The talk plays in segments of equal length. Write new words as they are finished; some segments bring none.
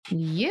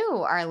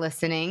You are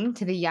listening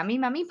to the Yummy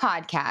Mummy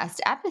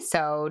Podcast,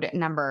 episode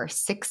number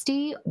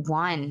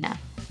 61.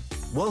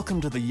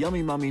 Welcome to the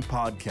Yummy Mummy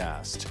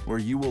Podcast, where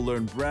you will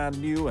learn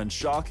brand new and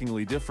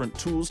shockingly different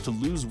tools to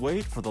lose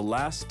weight for the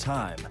last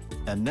time.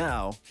 And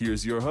now,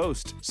 here's your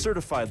host,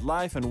 certified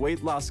life and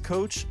weight loss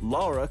coach,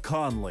 Laura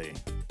Conley.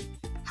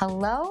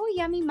 Hello,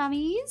 Yummy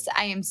Mummies.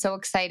 I am so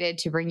excited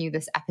to bring you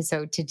this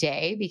episode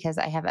today because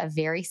I have a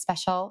very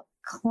special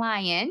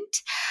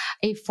client,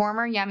 a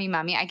former Yummy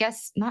Mummy. I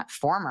guess not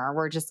former,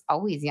 we're just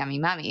always Yummy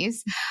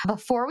Mummies.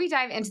 Before we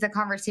dive into the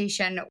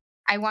conversation,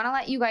 I want to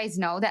let you guys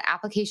know that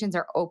applications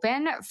are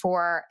open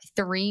for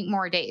 3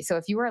 more days. So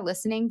if you are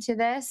listening to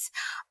this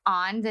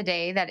on the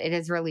day that it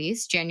is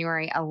released,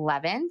 January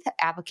 11th,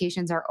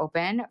 applications are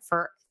open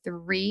for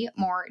 3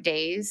 more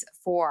days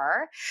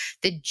for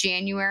the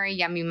January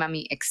Yummy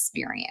Mummy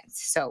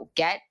experience. So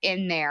get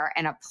in there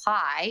and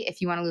apply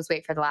if you want to lose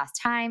weight for the last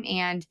time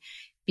and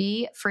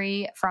be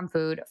free from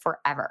food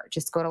forever.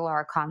 Just go to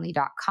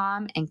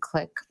lauraconley.com and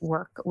click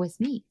work with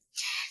me.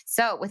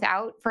 So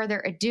without further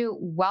ado,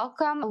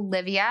 welcome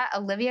Olivia.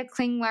 Olivia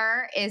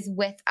Klingler is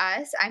with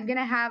us. I'm going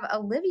to have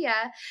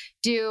Olivia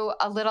do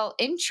a little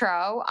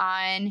intro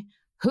on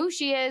who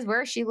she is,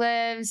 where she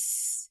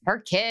lives, her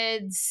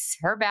kids,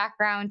 her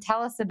background.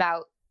 Tell us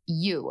about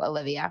you,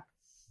 Olivia.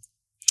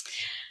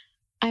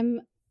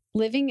 I'm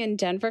living in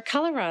Denver,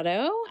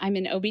 Colorado. I'm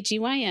an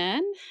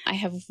OBGYN. I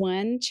have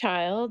one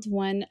child,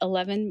 one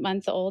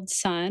 11-month-old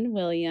son,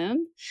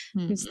 William,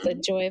 who's the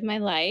joy of my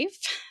life.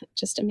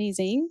 Just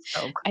amazing.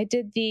 Okay. I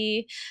did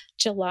the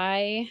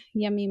July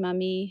Yummy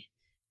Mummy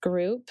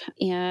group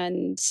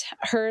and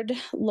heard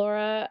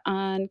Laura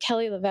on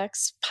Kelly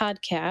LeVeque's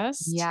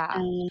podcast. Yeah.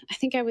 I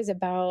think I was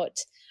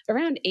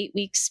around 8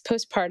 weeks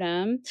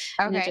postpartum.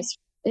 Okay. And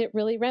it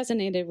really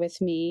resonated with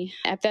me.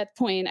 At that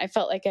point, I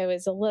felt like I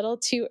was a little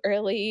too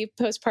early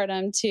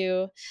postpartum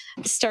to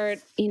start,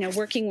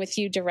 working with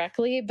you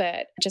directly,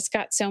 but just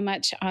got so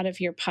much out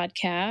of your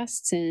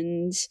podcasts.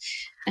 And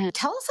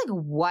tell us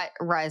what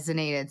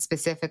resonated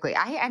specifically.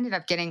 I ended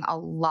up getting a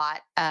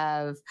lot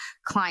of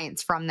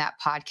clients from that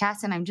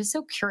podcast, and I'm just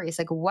so curious,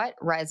 what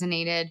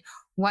resonated?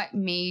 What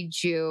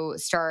made you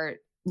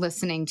start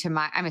listening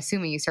to I'm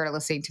assuming you started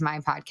listening to my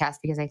podcast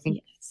because I think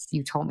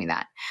you told me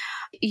that.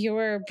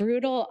 Your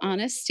brutal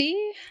honesty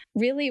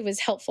really was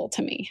helpful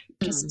to me.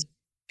 Just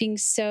being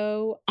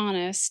so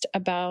honest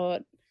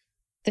about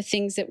the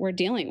things that we're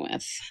dealing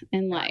with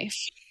in life.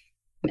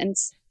 And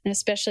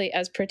especially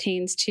as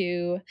pertains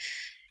to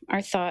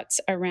our thoughts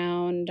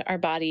around our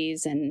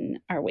bodies and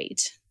our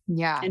weight.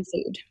 Yeah. And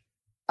food.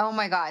 Oh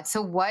my God.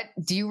 So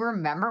do you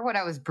remember what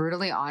I was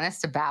brutally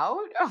honest about?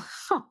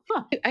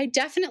 I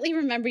definitely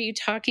remember you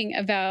talking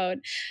about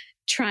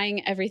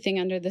trying everything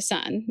under the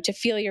sun to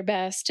feel your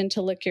best and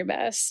to look your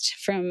best,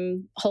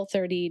 from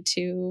Whole30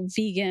 to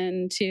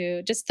vegan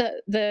to just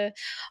the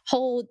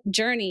whole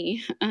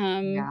journey.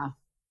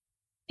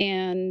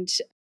 And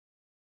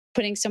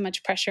putting so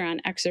much pressure on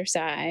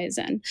exercise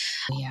and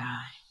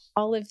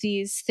all of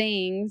these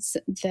things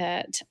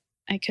that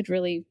I could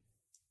really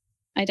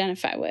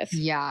identify with.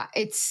 Yeah.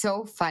 It's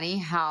so funny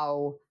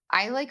how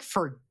I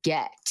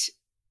forget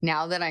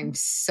now that I'm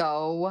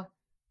so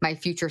my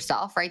future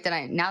self, right?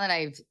 Now that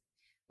I've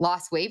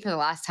lost weight for the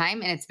last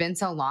time and it's been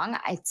so long,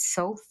 it's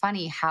so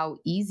funny how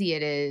easy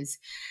it is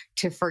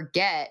to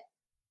forget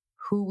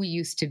who we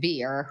used to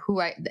be or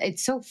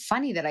it's so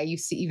funny that I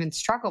used to even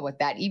struggle with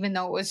that, even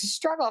though it was a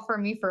struggle for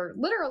me for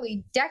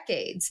literally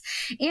decades.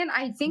 And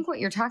I think what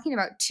you're talking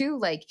about too,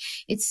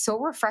 it's so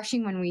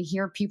refreshing when we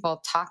hear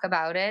people talk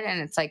about it and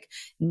it's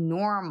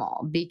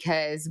normal,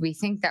 because we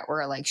think that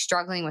we're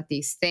struggling with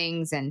these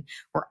things and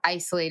we're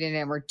isolated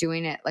and we're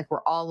doing it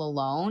we're all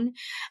alone.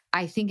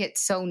 I think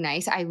it's so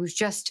nice. I was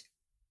just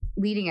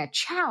leading a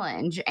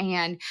challenge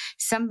and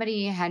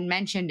somebody had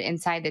mentioned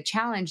inside the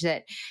challenge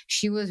that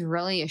she was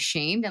really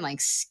ashamed and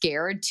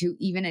scared to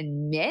even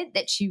admit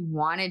that she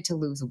wanted to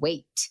lose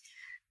weight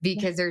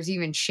because there's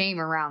even shame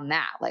around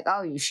that.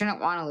 Oh, you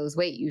shouldn't want to lose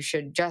weight. You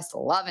should just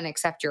love and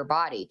accept your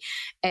body.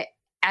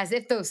 As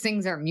if those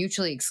things are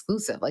mutually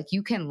exclusive.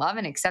 You can love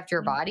and accept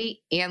your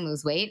body and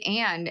lose weight.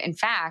 And in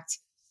fact,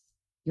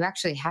 you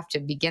actually have to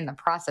begin the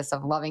process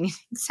of loving and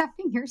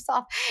accepting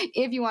yourself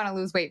if you want to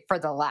lose weight for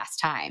the last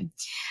time.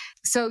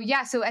 So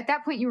at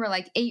that point you were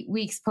 8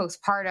 weeks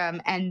postpartum,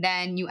 and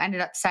then you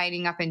ended up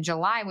signing up in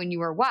July when you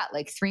were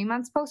 3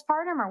 months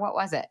postpartum, or what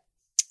was it?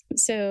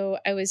 So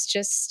I was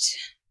just,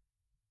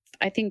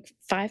 I think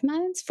 5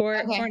 months,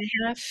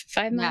 4.5,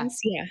 5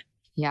 months. Yeah.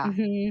 Yeah.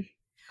 Mm-hmm.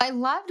 I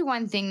loved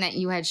one thing that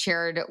you had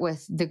shared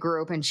with the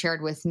group and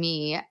shared with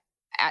me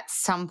at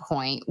some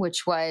point,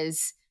 which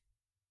was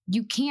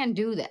you can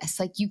do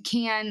this. You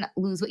can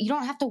lose weight. You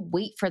don't have to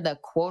wait for the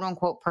quote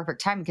unquote perfect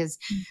time, because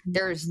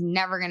there's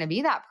never going to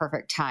be that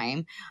perfect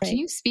time. Right. Can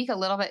you speak a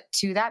little bit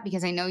to that?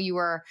 Because I know you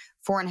were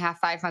 4.5,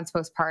 5 months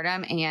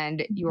postpartum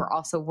and you were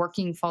also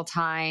working full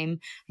time.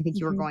 I think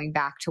you were going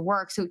back to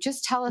work. So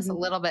just tell us a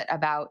little bit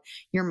about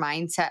your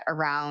mindset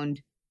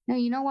around, no,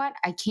 you know what?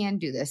 I can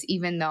do this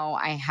even though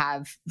I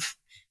have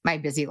my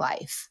busy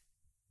life.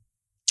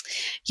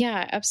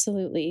 Yeah,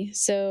 absolutely.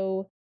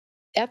 So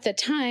at the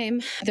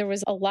time, there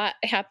was a lot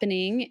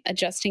happening,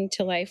 adjusting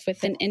to life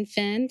with an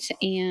infant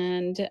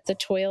and the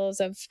toils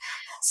of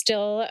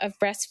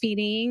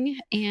breastfeeding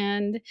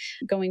and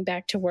going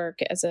back to work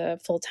as a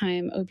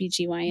full-time Oh yeah,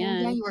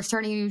 OBGYN. you were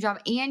starting a new job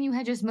and you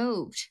had just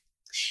moved.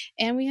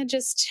 And we had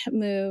just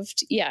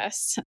moved.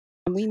 Yes.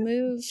 We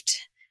moved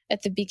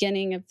at the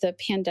beginning of the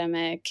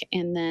pandemic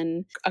and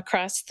then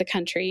across the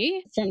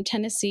country from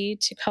Tennessee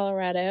to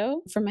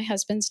Colorado for my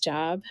husband's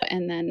job.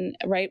 And then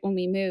right when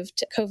we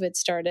moved, COVID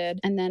started.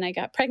 And then I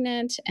got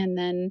pregnant and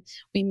then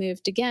we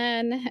moved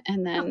again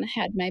and then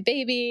had my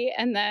baby.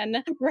 And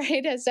then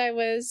right as I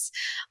was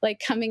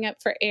like coming up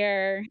for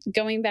air,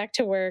 going back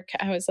to work,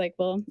 I was like,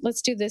 well,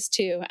 let's do this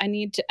too. I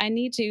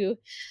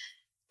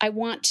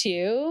want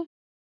to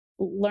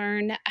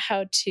learn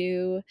how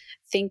to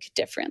think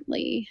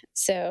differently.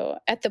 So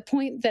at the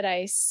point that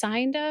I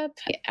signed up,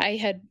 I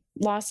had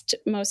lost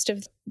most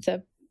of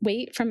the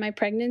weight from my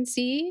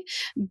pregnancy,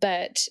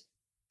 but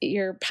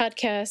your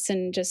podcasts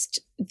and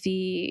just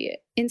the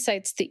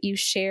insights that you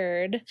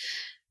shared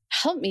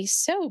helped me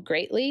so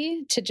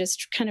greatly to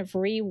just kind of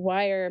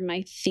rewire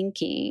my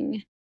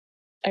thinking.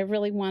 I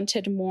really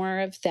wanted more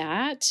of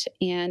that,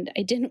 and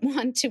I didn't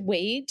want to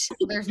wait.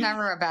 There's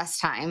never a best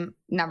time,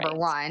 number Right.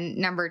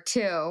 one. Number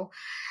two,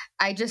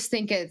 I just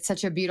think it's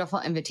such a beautiful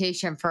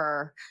invitation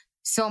for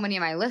so many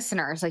of my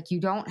listeners. Like, you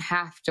don't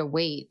have to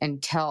wait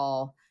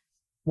until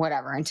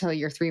whatever, until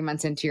you're 3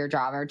 months into your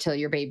job or until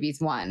your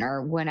baby's one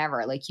or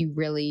whenever. Like, you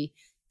really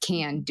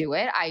can do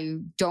it. I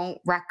don't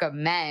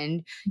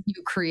recommend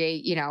you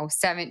create,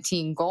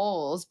 17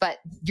 goals, but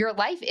your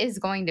life is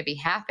going to be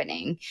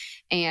happening.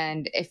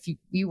 And if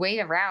you wait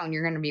around,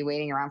 you're going to be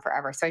waiting around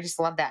forever. So I just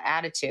love that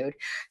attitude.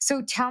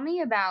 So tell me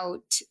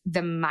about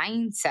the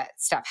mindset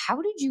stuff. How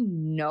did you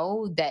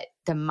know that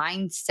the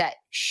mindset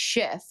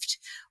shift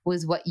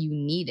was what you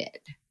needed?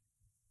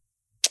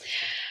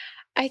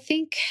 I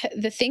think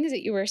the things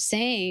that you were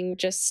saying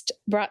just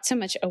brought so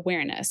much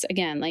awareness.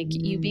 Again, like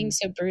you being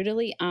so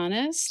brutally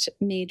honest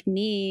made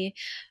me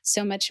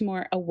so much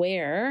more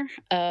aware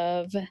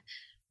of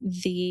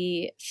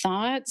the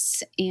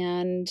thoughts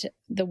and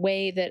the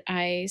way that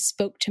I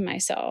spoke to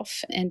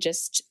myself and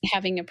just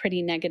having a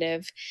pretty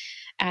negative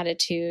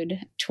attitude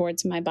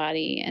towards my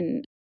body.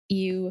 And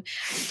you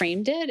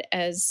framed it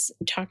as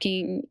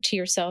talking to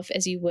yourself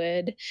as you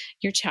would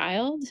your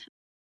child.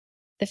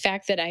 The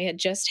fact that I had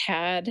just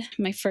had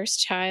my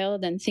first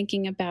child and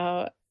thinking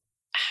about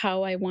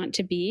how I want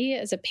to be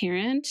as a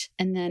parent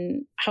and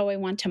then how I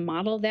want to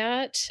model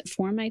that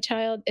for my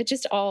child,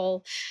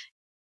 the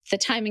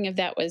timing of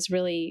that was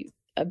really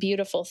a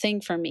beautiful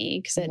thing for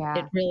me because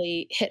it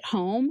really hit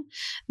home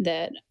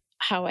that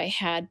how I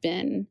had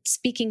been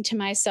speaking to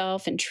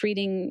myself and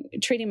treating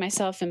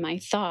myself and my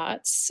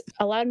thoughts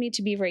allowed me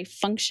to be very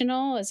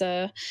functional as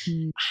a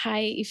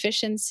high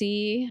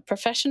efficiency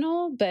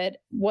professional, but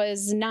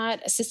was not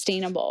a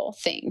sustainable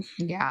thing.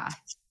 Yeah,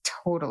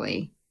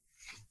 totally.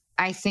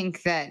 I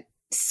think that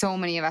so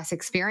many of us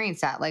experience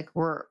that. Like,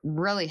 we're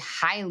really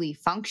highly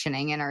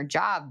functioning in our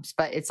jobs,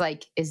 but it's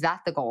like, is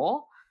that the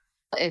goal?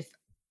 If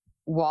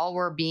while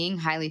we're being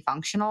highly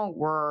functional,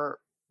 we're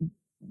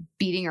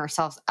beating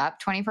ourselves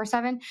up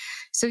 24/7.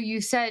 So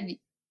you said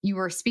you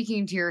were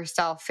speaking to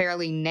yourself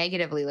fairly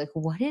negatively. Like,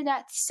 what did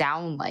that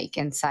sound like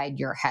inside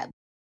your head?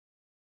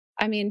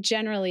 I mean,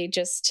 generally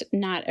just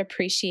not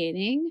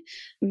appreciating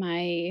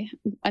my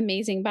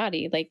amazing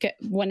body. Like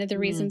one of the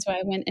reasons why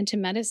I went into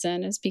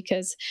medicine is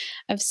because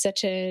of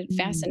such a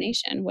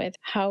fascination with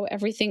how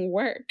everything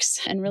works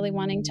and really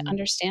wanting to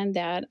understand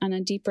that on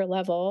a deeper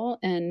level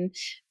and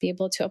be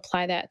able to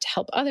apply that to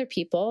help other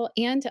people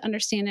and to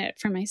understand it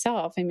for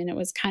myself. I mean, it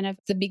was kind of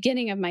the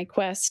beginning of my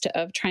quest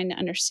of trying to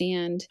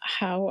understand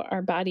how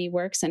our body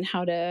works and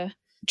how to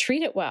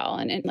treat it well.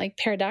 And like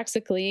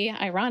paradoxically,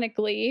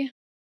 ironically,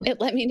 it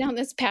led me down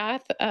this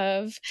path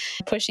of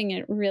pushing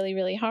it really,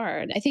 really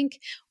hard. I think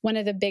one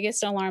of the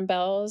biggest alarm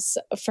bells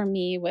for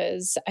me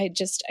was I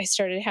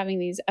started having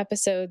these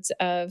episodes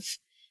of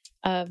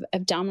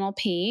abdominal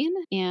pain,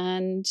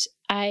 and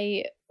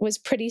I was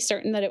pretty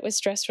certain that it was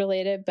stress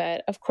related,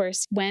 but of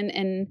course went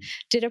and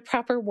did a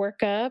proper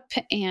workup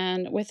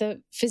and with a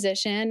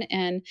physician,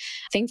 and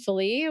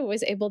thankfully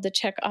was able to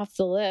check off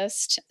the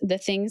list the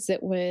things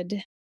that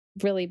would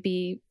really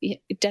be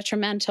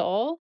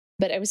detrimental.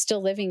 But I was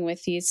still living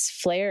with these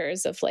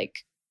flares of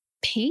like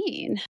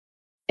pain.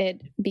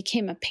 It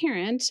became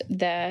apparent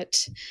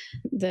that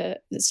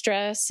the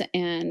stress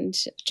and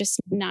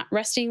just not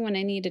resting when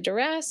I needed to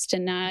rest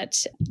and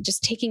not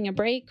just taking a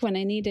break when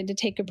I needed to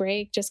take a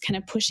break, just kind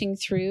of pushing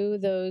through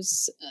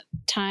those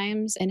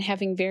times and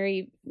having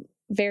very,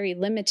 very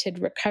limited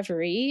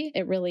recovery,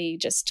 it really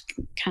just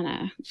kind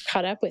of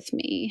caught up with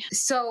me.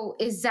 So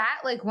is that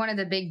like one of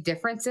the big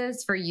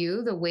differences for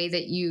you, the way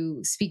that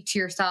you speak to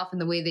yourself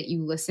and the way that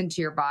you listen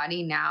to your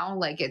body now?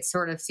 Like, it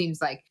sort of seems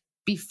like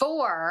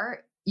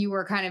before you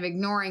were kind of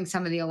ignoring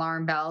some of the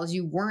alarm bells.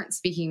 You weren't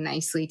speaking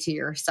nicely to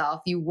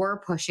yourself. You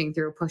were pushing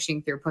through,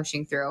 pushing through,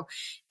 pushing through.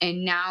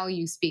 And now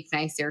you speak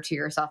nicer to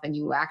yourself and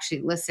you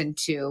actually listen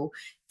to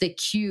the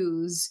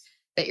cues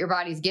that your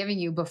body's giving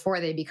you before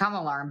they become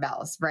alarm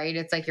bells, right?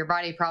 It's like your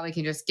body probably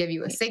can just give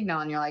you a signal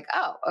and you're like,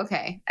 oh,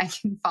 okay, I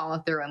can follow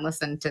through and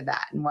listen to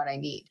that and what I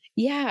need.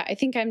 Yeah, I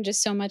think I'm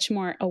just so much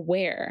more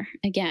aware.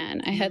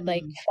 Again, I had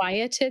like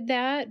quieted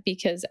that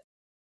because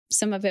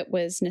some of it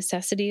was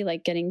necessity,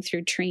 like getting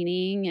through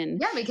training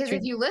and yeah, because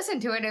if you listen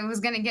to it, it was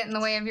going to get in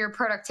the way of your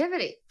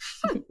productivity.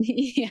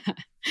 Yeah,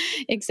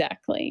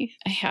 exactly.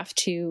 I have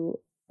to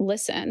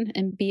listen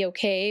and be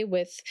okay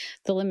with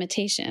the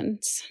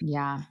limitations.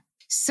 Yeah.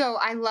 So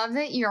I love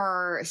that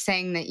you're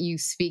saying that you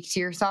speak to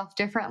yourself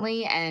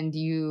differently and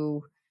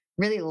you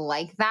really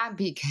like that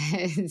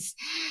because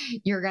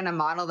you're going to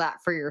model that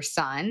for your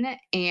son.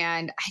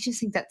 And I just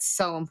think that's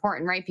so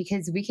important, right?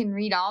 Because we can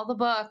read all the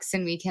books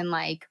and we can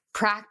like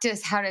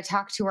practice how to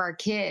talk to our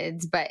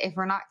kids. But if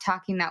we're not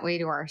talking that way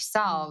to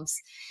ourselves,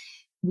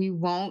 we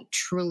won't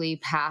truly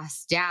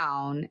pass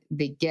down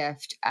the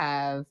gift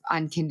of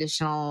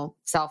unconditional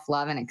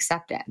self-love and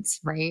acceptance,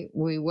 right?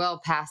 We will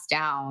pass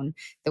down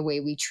the way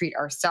we treat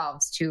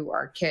ourselves to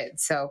our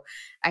kids. So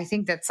I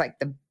think that's like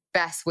the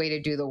best way to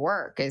do the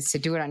work is to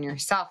do it on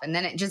yourself. And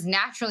then it just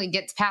naturally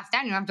gets passed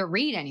down. You don't have to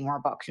read any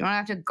more books. You don't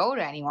have to go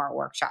to any more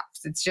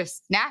workshops. It's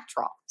just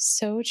natural.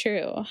 So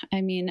true.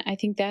 I mean, I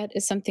think that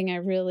is something I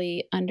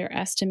really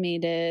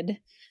underestimated.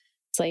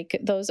 It's like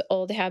those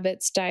old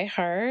habits die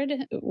hard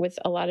with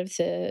a lot of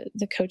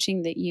the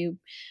coaching that you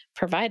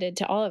provided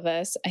to all of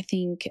us. I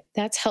think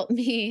that's helped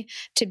me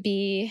to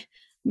be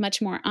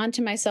much more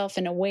onto myself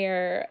and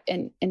aware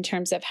in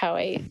terms of how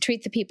I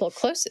treat the people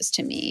closest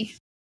to me.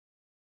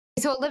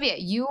 So, Olivia,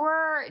 you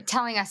were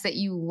telling us that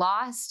you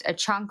lost a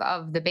chunk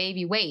of the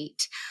baby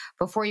weight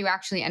before you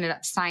actually ended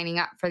up signing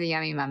up for the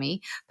Yummy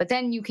Mummy. But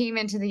then you came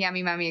into the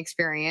Yummy Mummy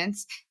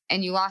experience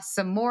and you lost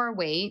some more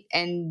weight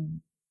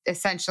and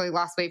essentially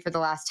lost weight for the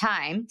last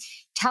time.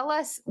 Tell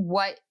us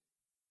what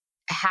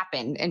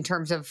happened in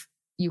terms of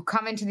you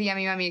come into the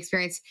Yummy Mummy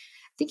experience.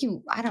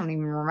 I don't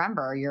even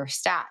remember your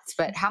stats,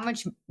 but how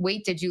much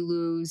weight did you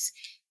lose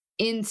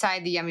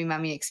inside the Yummy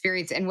Mummy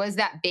experience? And was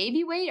that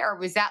baby weight or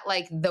was that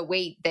like the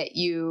weight that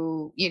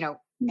you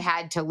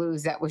had to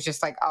lose that was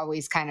just like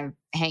always kind of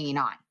hanging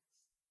on?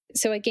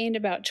 So I gained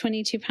about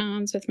 22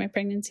 pounds with my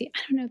pregnancy. I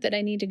don't know that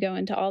I need to go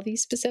into all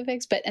these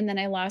specifics, and then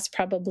I lost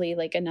probably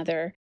like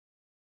another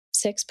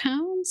 6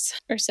 pounds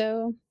or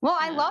so. Well,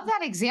 I love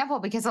that example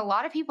because a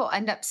lot of people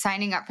end up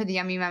signing up for the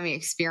Yummy Mummy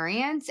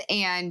experience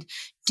and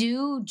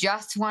do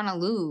just want to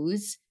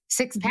lose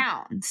 6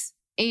 pounds.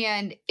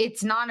 And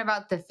it's not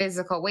about the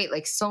physical weight.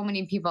 Like so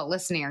many people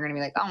listening are going to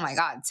be like, oh my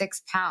God,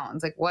 6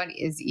 pounds. Like what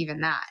is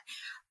even that?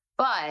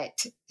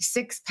 But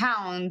 6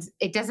 pounds,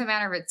 it doesn't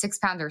matter if it's 6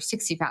 pounds or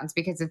 60 pounds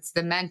because it's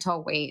the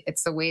mental weight.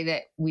 It's the way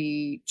that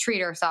we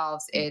treat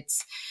ourselves.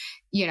 It's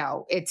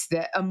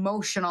the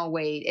emotional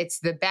weight, it's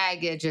the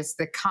baggage, it's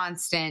the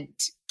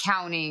constant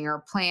counting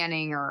or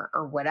planning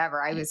or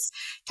whatever. I was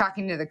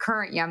talking to the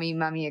current Yummy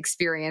Mummy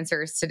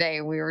experiencers today,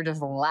 and we were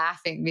just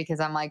laughing because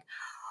I'm like,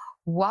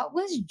 what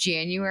was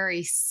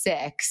January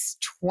 6,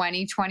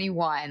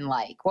 2021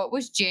 like? What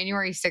was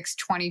January 6,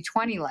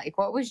 2020 like?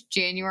 What was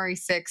January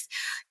 6,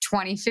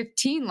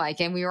 2015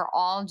 like? And we were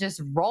all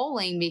just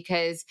rolling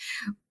because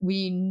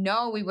we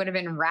know we would have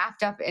been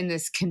wrapped up in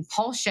this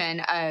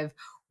compulsion of,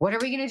 what are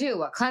we going to do?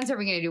 What cleanse are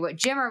we going to do? What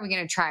gym are we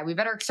going to try? We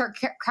better start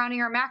counting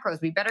our macros.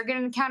 We better get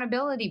an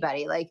accountability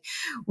buddy. Like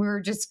we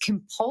were just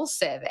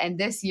compulsive. And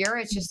this year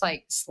it's just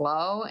like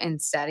slow and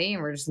steady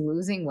and we're just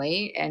losing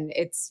weight and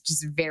it's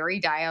just very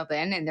dialed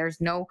in and there's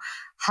no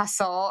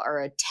hustle or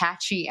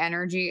attachy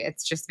energy.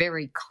 It's just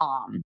very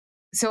calm.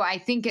 So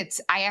I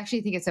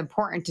actually think it's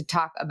important to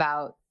talk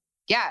about,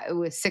 yeah, it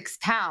was 6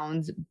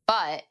 pounds,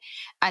 but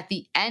at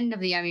the end of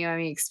the Yummy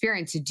Mummy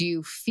experience, do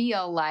you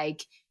feel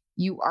like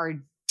you are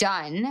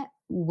done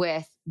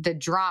with the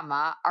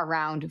drama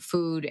around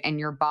food and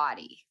your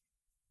body?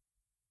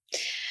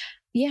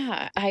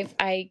 Yeah,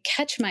 I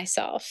catch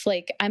myself,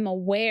 like I'm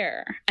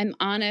aware, I'm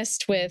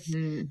honest with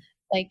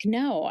like,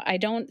 no, I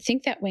don't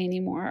think that way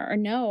anymore. Or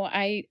no,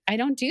 I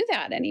don't do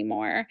that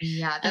anymore.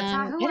 Yeah, that's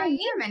not who I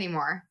am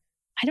anymore.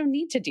 I don't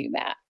need to do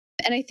that.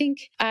 And I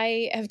think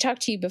I have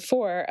talked to you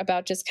before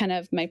about just kind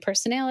of my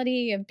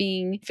personality of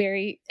being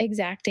very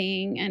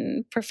exacting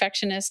and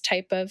perfectionist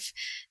type of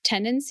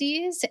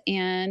tendencies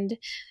and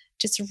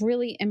just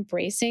really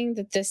embracing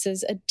that this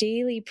is a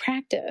daily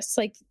practice.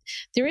 Like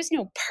there is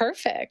no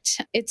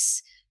perfect.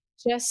 It's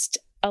just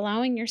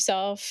allowing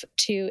yourself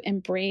to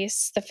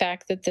embrace the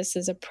fact that this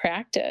is a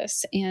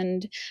practice.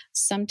 And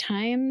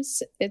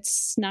sometimes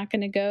it's not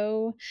going to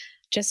go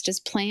just as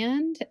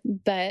planned,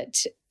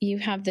 but you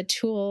have the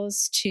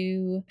tools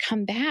to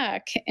come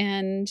back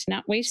and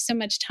not waste so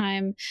much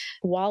time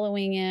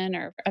wallowing in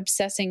or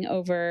obsessing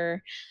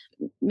over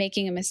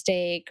making a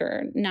mistake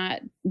or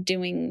not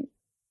doing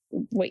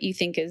what you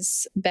think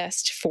is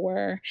best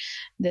for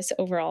this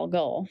overall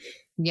goal.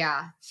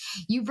 Yeah.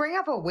 You bring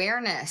up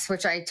awareness,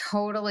 which I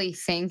totally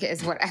think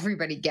is what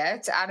everybody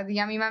gets out of the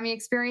Yummy Mummy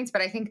experience.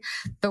 But I think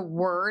the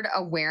word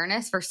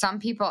awareness, for some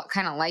people, it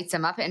kind of lights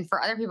them up. And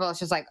for other people, it's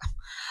just like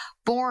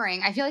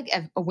boring. I feel like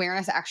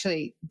awareness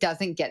actually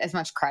doesn't get as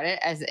much credit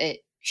as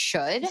it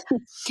should.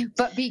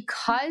 But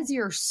because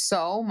you're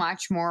so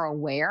much more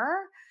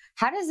aware,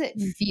 how does it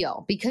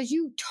feel? Because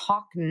you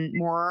talk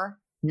more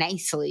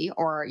nicely,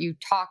 or you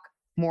talk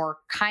more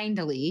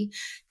kindly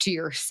to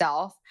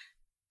yourself.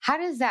 How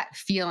does that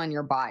feel in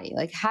your body?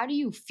 Like, how do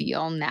you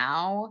feel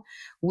now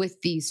with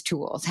these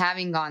tools,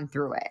 having gone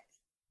through it?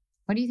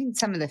 What do you think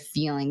some of the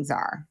feelings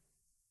are?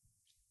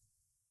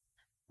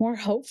 More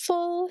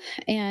hopeful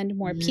and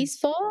more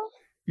peaceful.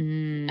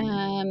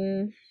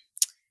 And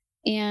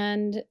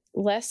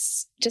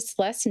less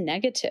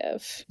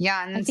negative.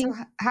 Yeah. And so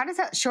how does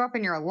that show up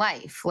in your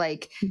life?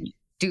 Like,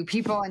 do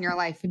people in your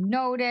life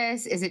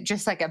notice? Is it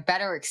just like a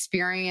better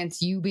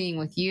experience, you being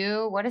with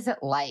you? What is it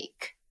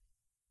like?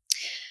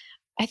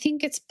 I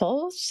think it's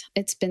both.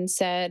 It's been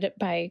said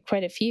by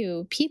quite a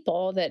few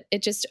people that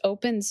it just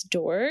opens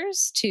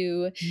doors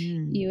to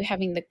you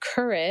having the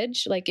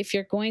courage. Like, if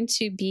you're going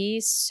to be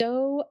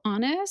so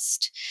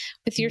honest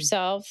with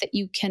yourself that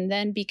you can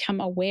then become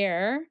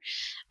aware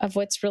of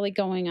what's really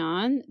going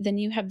on, then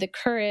you have the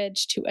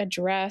courage to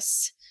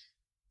address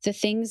the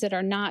things that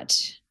are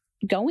not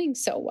going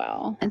so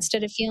well.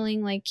 Instead of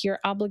feeling like you're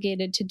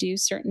obligated to do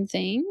certain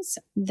things,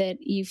 that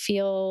you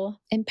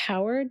feel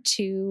empowered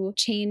to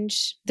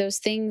change those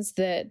things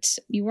that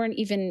you weren't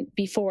even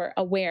before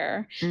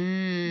aware were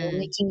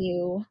making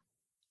you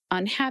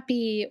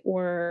unhappy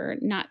or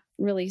not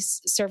really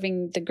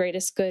serving the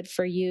greatest good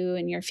for you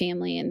and your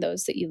family and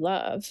those that you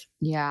love.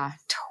 Yeah,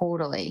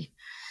 totally.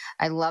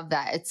 I love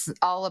that. It's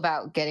all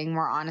about getting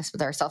more honest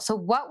with ourselves. So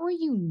what were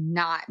you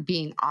not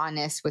being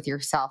honest with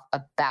yourself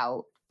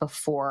about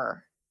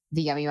before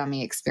the Yummy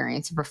Mummy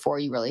experience, before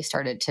you really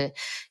started to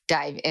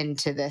dive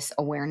into this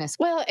awareness?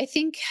 Well, I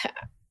think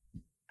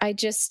I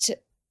just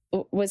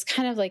was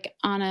kind of like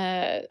on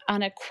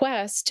a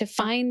quest to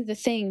find the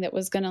thing that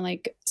was going to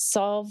like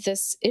solve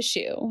this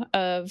issue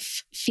of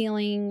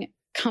feeling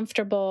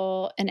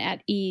comfortable and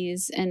at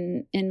ease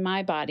in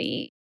my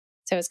body.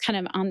 So I was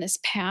kind of on this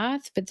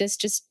path, but this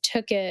just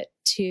took it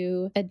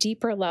to a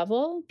deeper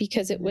level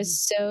because it was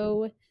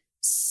so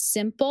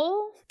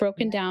simple,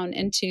 broken down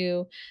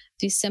into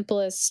the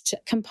simplest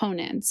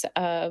components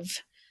of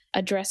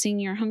addressing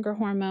your hunger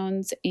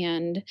hormones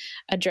and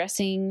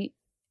addressing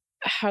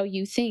how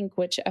you think,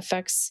 which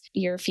affects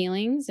your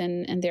feelings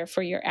and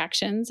therefore your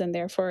actions and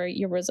therefore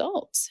your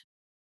results.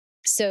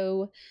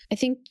 So I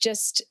think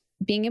just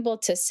being able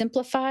to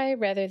simplify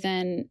rather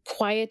than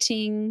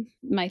quieting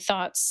my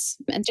thoughts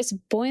and just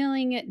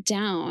boiling it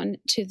down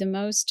to the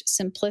most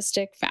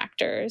simplistic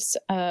factors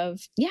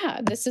of, yeah,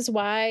 this is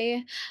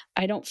why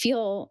I don't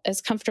feel as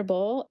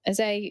comfortable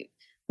as I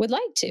would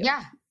like to.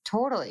 Yeah,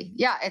 totally.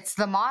 Yeah, it's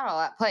the model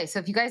at play. So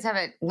if you guys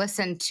haven't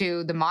listened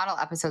to the model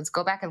episodes,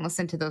 go back and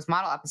listen to those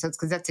model episodes,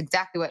 because that's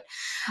exactly what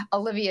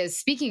Olivia is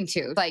speaking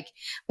to. Like,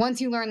 once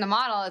you learn the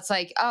model, it's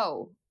like,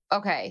 oh,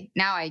 okay,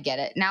 now I get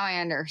it. Now I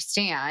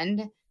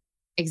understand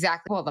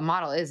exactly. Well, the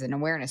model is an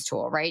awareness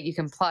tool, right? You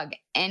can plug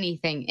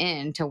anything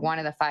into one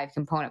of the 5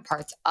 component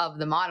parts of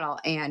the model,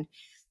 and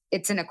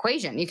it's an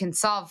equation. You can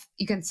solve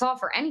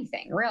for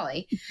anything,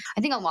 really.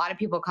 I think a lot of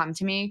people come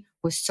to me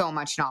with so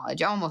much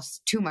knowledge,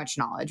 almost too much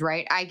knowledge,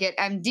 right? I get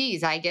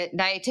MDs, I get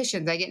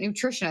dietitians, I get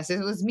nutritionists.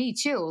 It was me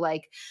too.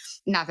 Like,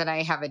 not that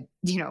I have a,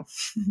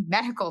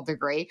 medical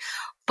degree,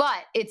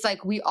 but it's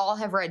like we all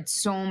have read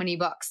so many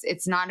books.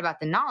 It's not about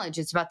the knowledge.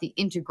 It's about the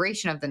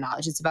integration of the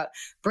knowledge. It's about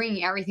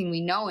bringing everything we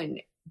know and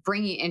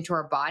bringing it into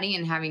our body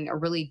and having a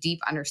really deep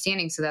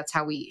understanding. So that's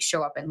how we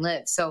show up and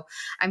live. So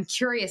I'm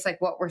curious, like,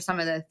 what were some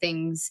of the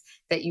things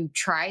that you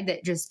tried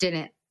that just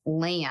didn't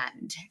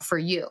land for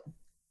you?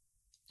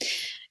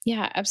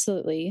 Yeah,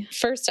 absolutely.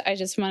 First, I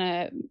just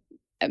want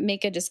to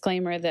make a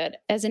disclaimer that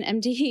as an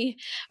MD,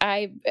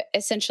 I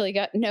essentially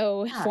got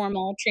no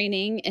formal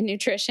training in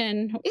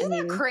nutrition. Isn't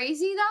that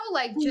crazy though?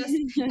 Like, just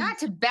not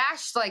to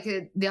bash like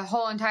the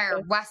whole entire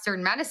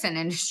Western medicine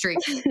industry,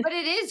 but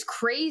it is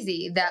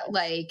crazy that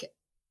like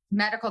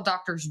medical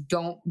doctors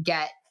don't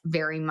get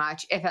very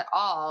much, if at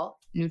all,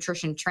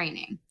 nutrition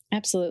training.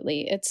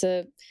 Absolutely. It's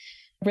a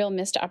real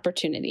missed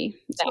opportunity.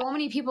 So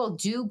many people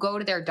do go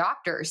to their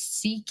doctors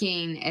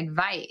seeking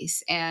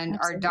advice, and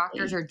our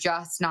doctors are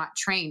just not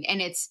trained. And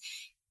it's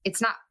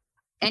not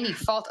any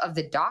fault of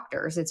the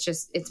doctors.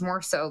 It's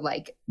more so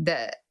like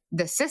the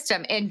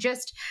system, and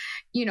just,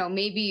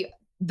 maybe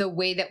the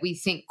way that we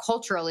think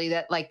culturally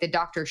that like the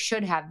doctor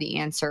should have the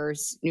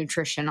answers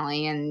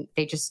nutritionally, and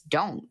they just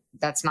don't.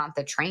 That's not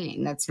the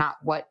training. That's not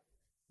what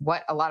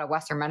a lot of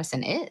Western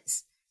medicine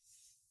is.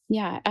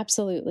 Yeah,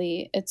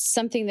 absolutely. It's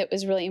something that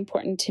was really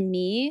important to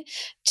me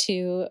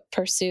to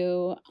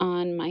pursue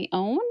on my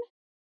own.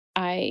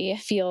 I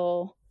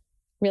feel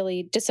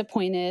really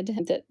disappointed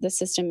that the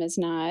system is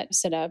not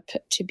set up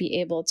to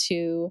be able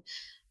to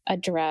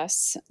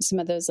address some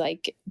of those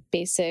like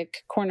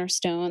basic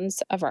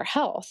cornerstones of our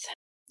health.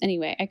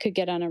 Anyway, I could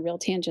get on a real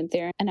tangent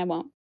there, and I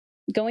won't.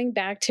 Going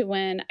back to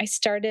when I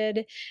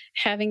started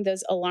having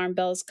those alarm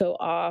bells go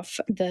off,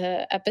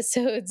 the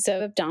episodes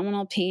of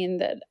abdominal pain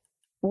that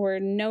were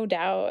no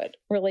doubt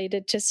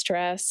related to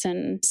stress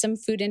and some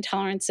food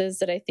intolerances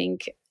that I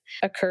think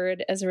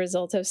occurred as a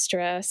result of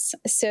stress.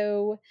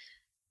 So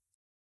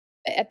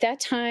at that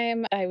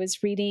time, I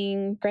was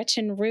reading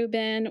Gretchen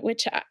Rubin,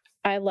 which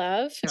I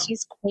love. Yeah.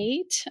 She's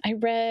great. I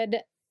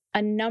read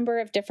a number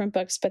of different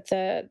books, but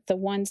the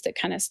ones that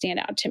kind of stand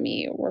out to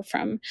me were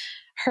from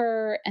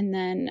her. And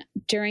then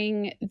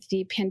during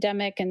the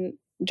pandemic and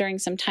during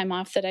some time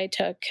off that I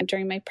took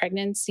during my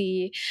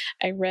pregnancy,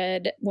 I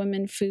read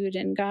Women, Food,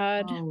 and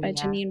God by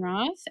Janine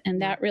Roth.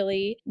 And that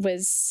really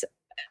was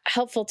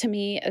helpful to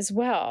me as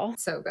well.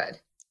 So good.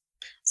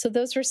 So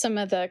those were some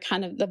of the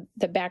kind of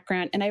the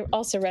background. And I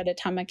also read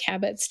Atomic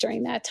Habits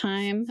during that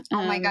time.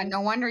 Oh my God. No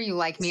wonder you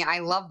like me. I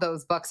love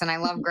those books and I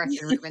love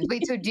Gretchen Rubin.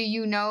 Wait, so do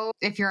you know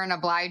if you're an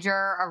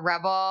obliger, a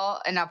rebel,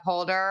 an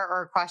upholder,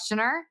 or a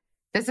questioner?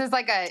 This is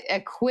like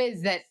a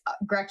quiz that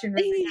Gretchen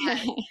Rubin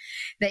has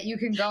that you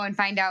can go and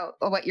find out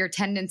what your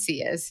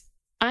tendency is.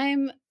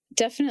 I'm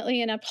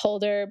definitely an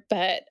upholder,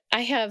 but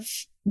I have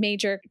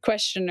major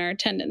questioner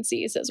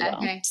tendencies as well.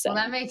 Okay. So. Well,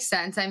 that makes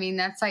sense. I mean,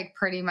 that's like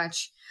pretty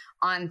much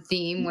on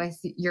theme with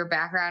your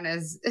background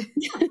as a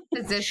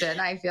physician.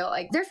 I feel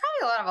like there's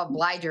probably a lot of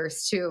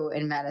obligers too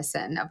in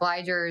medicine.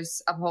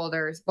 Obligers,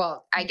 upholders.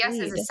 Well, I guess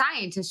as a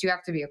scientist, you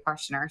have to be a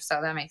questioner. So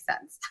that makes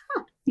sense.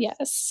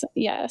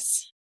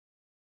 Yes.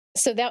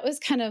 So that was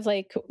kind of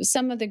like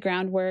some of the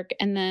groundwork.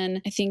 And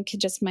then I think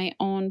just my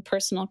own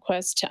personal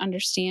quest to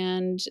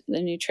understand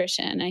the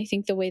nutrition. I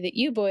think the way that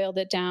you boiled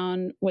it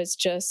down was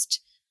just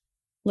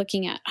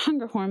looking at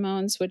hunger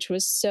hormones, which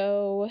was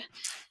so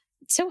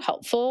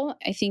helpful.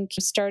 I think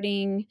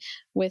starting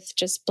with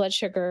just blood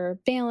sugar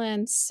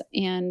balance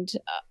and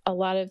a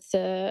lot of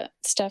the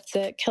stuff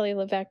that Kelly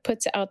LeVeque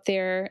puts out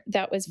there,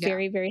 that was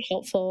very, very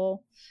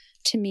helpful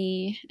to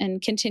me and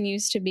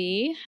continues to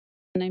be.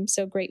 And I'm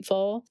so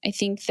grateful. I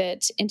think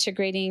that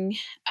integrating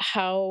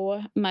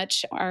how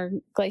much our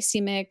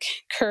glycemic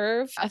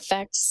curve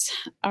affects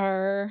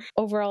our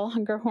overall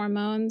hunger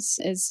hormones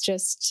is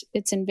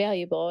it's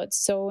invaluable.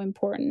 It's so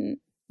important.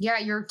 Yeah,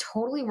 you're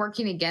totally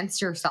working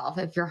against yourself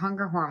if your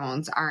hunger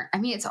hormones aren't. I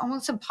mean, it's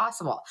almost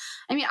impossible.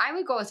 I mean, I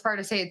would go as far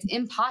to say it's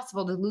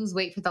impossible to lose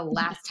weight for the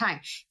last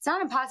time. It's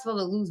not impossible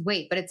to lose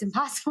weight, but it's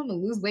impossible to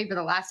lose weight for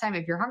the last time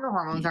if your hunger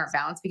hormones aren't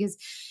balanced because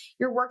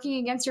you're working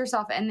against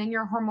yourself and then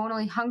you're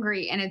hormonally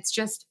hungry. And it's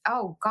just,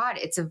 oh God,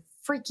 it's a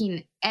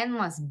freaking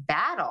endless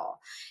battle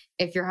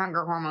if your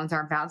hunger hormones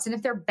aren't balanced. And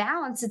if they're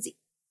balanced,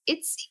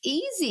 it's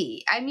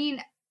easy. I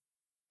mean,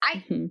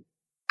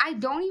 I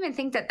don't even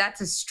think that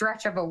that's a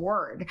stretch of a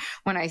word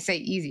when I say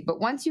easy, but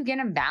once you get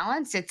them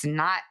balanced, it's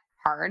not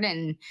hard.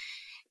 And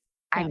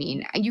I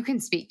mean, you can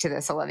speak to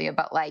this, Olivia,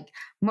 but like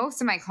most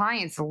of my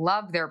clients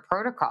love their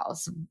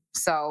protocols.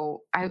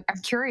 So I'm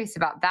curious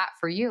about that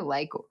for you.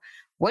 Like,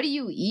 what do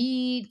you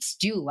eat?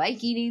 Do you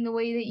like eating the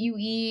way that you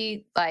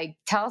eat? Like,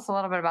 tell us a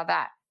little bit about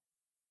that.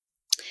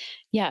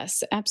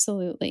 Yes,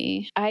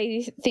 absolutely.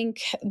 I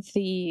think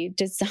the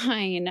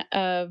design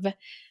of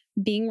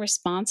being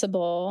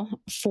responsible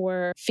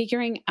for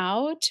figuring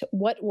out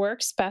what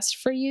works best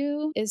for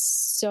you is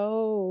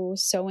so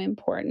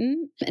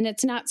important. And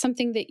it's not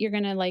something that you're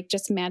going to like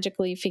just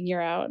magically figure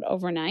out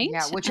overnight.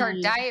 Yeah, which our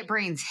diet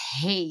brains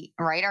hate,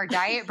 right? Our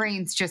diet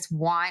brains just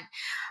want,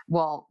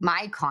 well,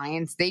 my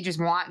clients, they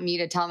just want me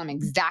to tell them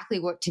exactly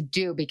what to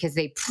do because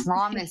they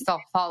promise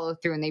they'll follow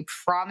through and they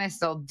promise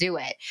they'll do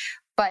it.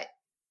 But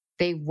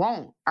they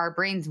won't. Our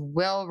brains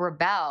will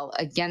rebel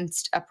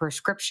against a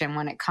prescription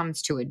when it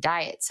comes to a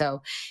diet.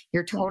 So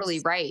you're totally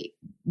right.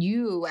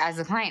 You as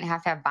a client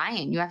have to have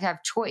buy-in. You have to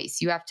have choice.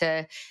 You have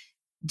to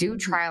do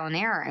trial and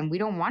error. And we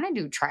don't want to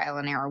do trial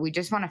and error. We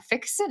just want to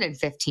fix it in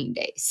 15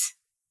 days.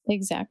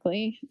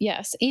 Exactly.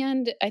 Yes.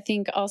 And I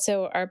think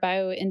also our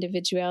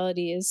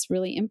bio-individuality is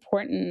really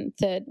important,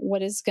 that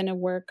what is going to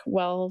work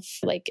well,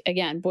 like,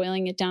 again,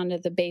 boiling it down to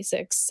the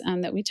basics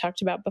that we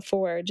talked about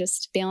before,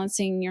 just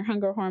balancing your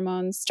hunger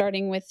hormones,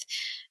 starting with,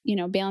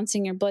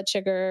 balancing your blood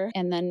sugar,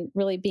 and then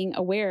really being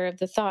aware of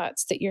the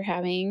thoughts that you're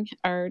having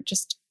are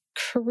just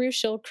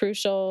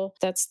crucial.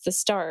 That's the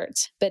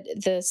start. But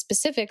the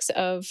specifics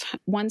of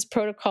one's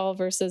protocol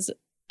versus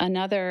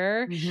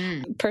another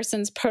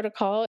person's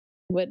protocol,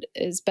 what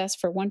is best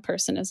for one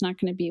person is not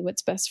going to be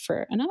what's best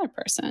for another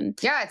person.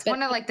 Yeah, it's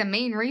one of like the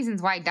main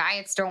reasons why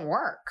diets don't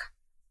work.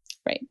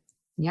 Right.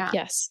 Yeah.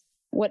 Yes.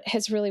 What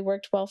has really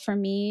worked well for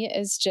me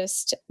is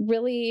just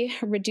really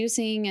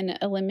reducing and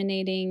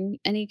eliminating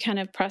any kind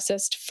of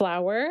processed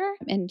flour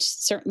and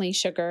certainly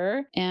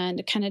sugar,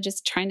 and kind of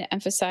just trying to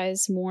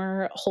emphasize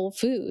more whole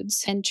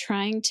foods and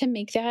trying to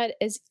make that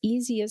as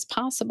easy as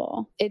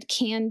possible. It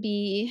can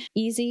be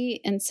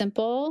easy and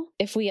simple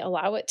if we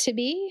allow it to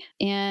be.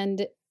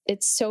 And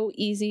it's so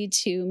easy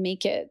to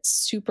make it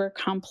super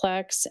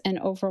complex and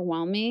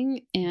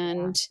overwhelming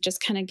and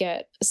just kind of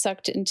get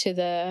sucked into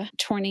the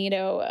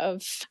tornado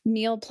of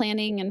meal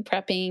planning and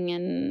prepping.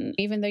 And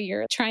even though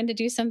you're trying to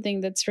do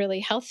something that's really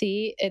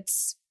healthy,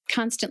 it's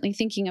constantly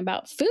thinking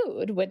about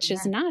food, which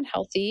is not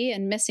healthy,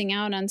 and missing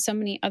out on so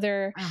many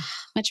other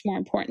much more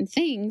important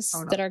things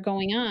that are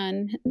going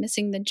on,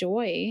 missing the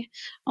joy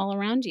all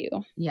around you.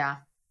 Yeah,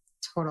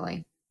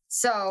 totally.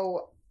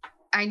 So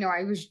I know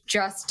I was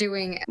just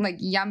doing like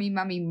yummy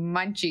mummy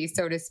munchie,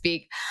 so to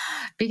speak,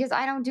 because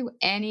I don't do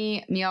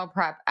any meal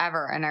prep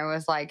ever. And I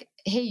was like,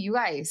 hey, you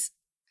guys,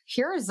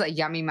 here's a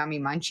yummy mummy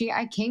munchie.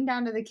 I came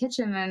down to the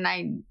kitchen and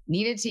I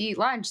needed to eat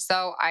lunch.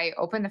 So I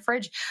opened the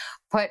fridge,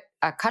 put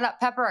a cut up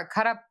pepper, a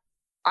cut up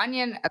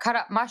onion, a cut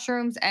up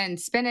mushrooms and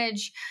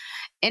spinach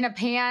in a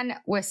pan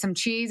with some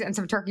cheese and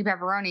some turkey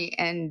pepperoni,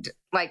 and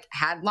like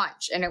had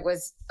lunch. And it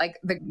was like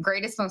the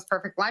greatest, most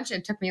perfect lunch.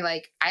 It took me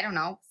like, I don't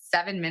know,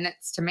 7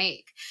 minutes to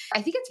make.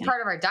 I think it's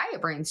part of our diet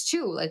brains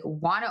too, like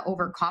want to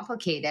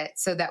overcomplicate it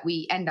so that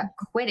we end up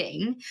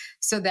quitting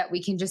so that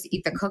we can just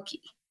eat the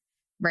cookie.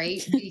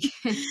 Right?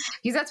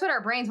 Because that's what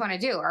our brains want to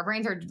do. Our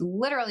brains are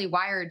literally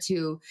wired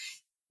to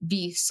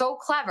be so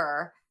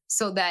clever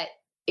so that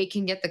it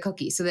can get the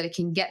cookie, so that it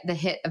can get the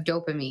hit of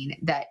dopamine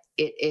that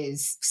it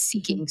is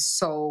seeking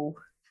so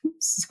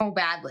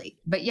badly.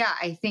 But yeah,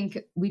 I think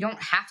we don't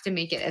have to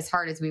make it as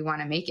hard as we want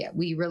to make it.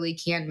 We really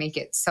can make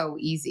it so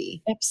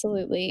easy.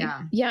 Absolutely.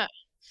 Yeah.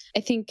 I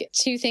think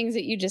two things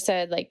that you just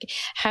said, like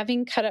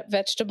having cut up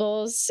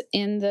vegetables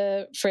in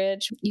the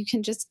fridge, you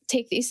can just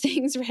take these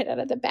things right out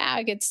of the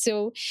bag. It's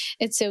so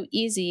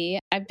easy.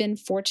 I've been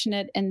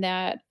fortunate in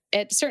that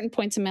at certain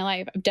points in my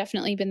life, I've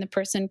definitely been the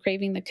person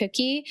craving the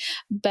cookie,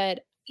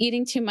 but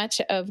eating too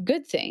much of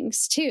good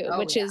things too,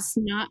 which is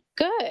not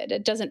good.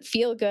 It doesn't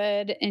feel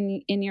good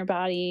in your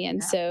body.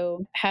 And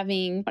so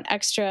having an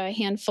extra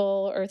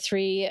handful or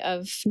 3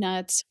 of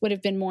nuts would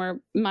have been more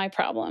my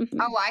problem.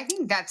 Oh, I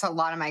think that's a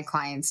lot of my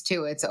clients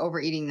too. It's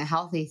overeating the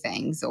healthy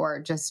things, or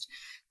just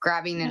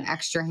grabbing an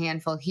extra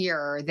handful here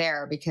or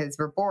there because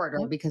we're bored,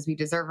 or because we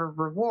deserve a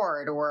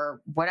reward,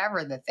 or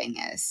whatever the thing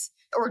is,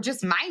 or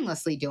just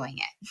mindlessly doing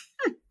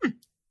it.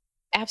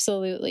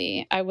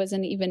 Absolutely. I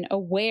wasn't even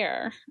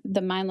aware.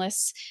 The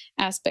mindless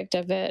aspect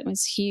of it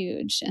was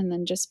huge. And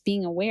then just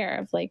being aware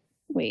of like,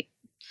 wait,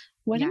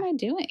 what am I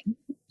doing?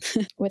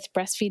 With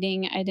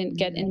breastfeeding, I didn't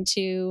get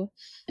into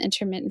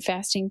intermittent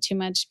fasting too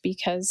much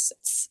because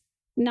it's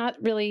not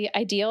really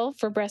ideal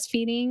for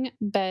breastfeeding,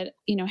 but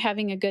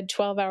having a good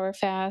 12-hour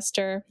fast,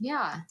 or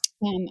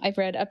I've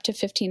read up to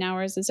 15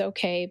 hours is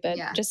okay, but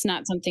just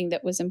not something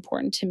that was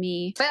important to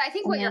me. But I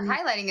think what you're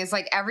highlighting is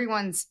like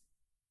everyone's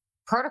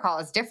protocol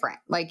is different,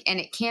 like, and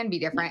it can be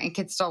different. It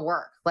could still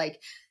work. Like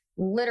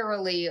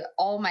literally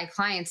all my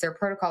clients, their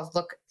protocols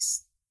look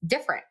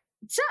different.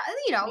 So,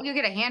 you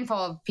get a handful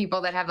of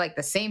people that have like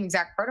the same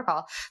exact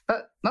protocol,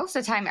 but most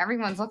of the time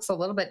everyone's looks a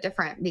little bit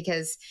different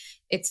because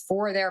it's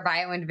for their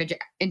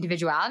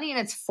individuality and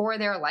it's for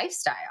their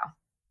lifestyle.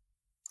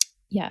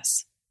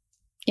 Yes.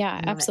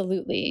 Yeah,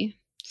 absolutely.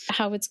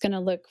 How it's going to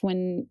look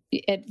when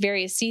at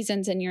various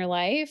seasons in your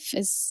life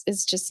is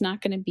just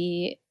not going to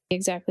be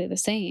exactly the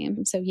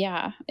same. So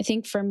yeah, I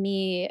think for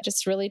me,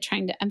 just really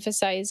trying to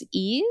emphasize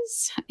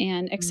ease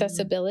and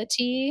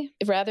accessibility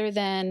rather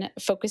than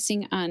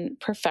focusing on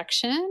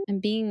perfection,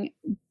 and being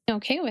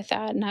okay with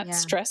that, not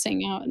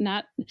stressing out,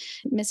 not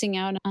missing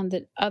out on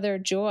the other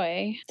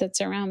joy that's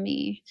around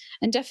me,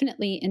 and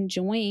definitely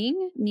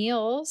enjoying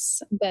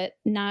meals, but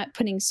not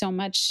putting so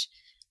much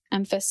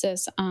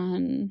emphasis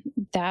on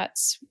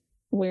that's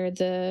where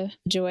the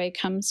joy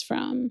comes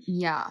from.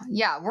 Yeah.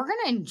 We're going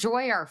to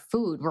enjoy our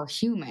food. We're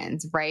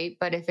humans, right?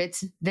 But if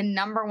it's the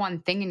number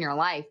one thing in your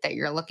life that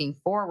you're looking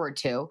forward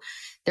to,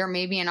 there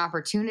may be an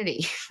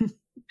opportunity.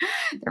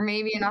 There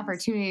may be an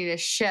opportunity to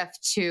shift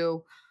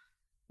to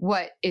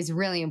what is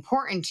really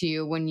important to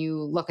you when you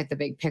look at the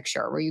big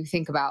picture, where you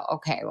think about,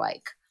 okay,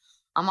 like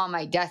I'm on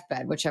my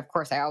deathbed, which of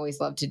course I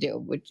always love to do,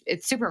 which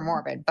it's super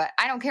morbid, but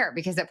I don't care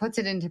because it puts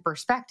it into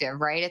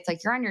perspective, right? It's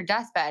like you're on your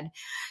deathbed.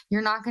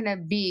 You're not going to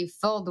be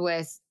filled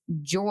with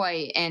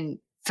joy and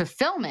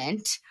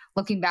fulfillment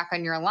looking back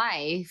on your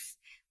life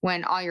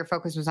when all your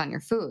focus was on your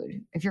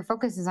food. If your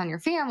focus is on your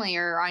family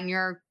or on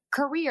your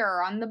career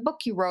or on the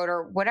book you wrote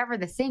or whatever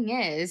the thing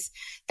is,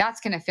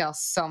 that's going to feel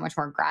so much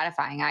more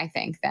gratifying, I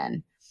think,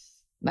 than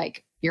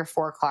like your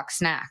 4:00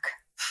 snack.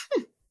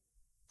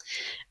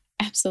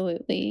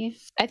 Absolutely.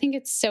 I think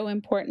it's so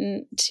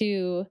important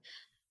to,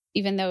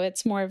 even though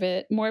it's more of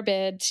a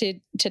morbid, to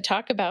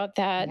talk about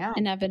that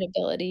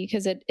inevitability,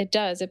 because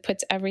it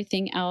puts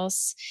everything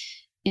else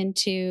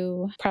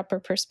into proper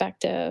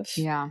perspective.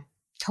 Yeah,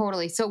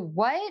 totally. So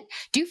what,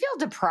 do you feel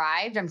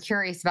deprived? I'm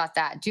curious about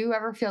that. Do you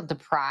ever feel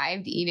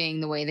deprived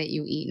eating the way that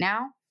you eat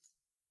now?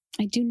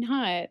 I do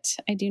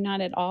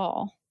not at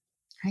all.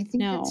 I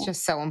think that's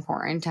just so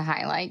important to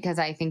highlight, because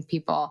I think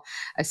people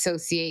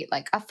associate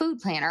like a food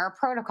plan or a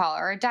protocol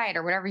or a diet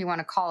or whatever you want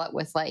to call it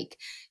with like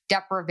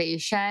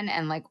deprivation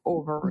and like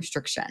over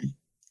restriction.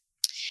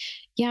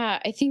 Yeah,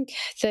 I think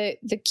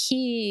the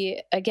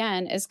key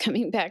again is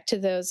coming back to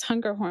those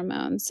hunger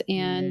hormones,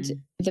 and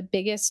the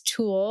biggest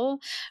tool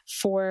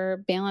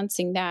for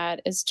balancing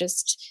that is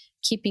just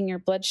keeping your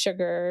blood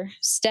sugar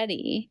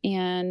steady.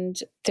 And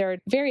there are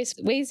various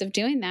ways of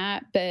doing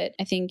that, but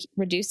I think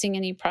reducing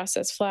any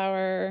processed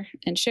flour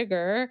and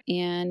sugar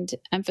and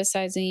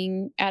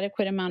emphasizing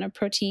adequate amount of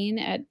protein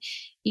at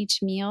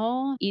each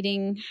meal,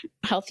 eating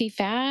healthy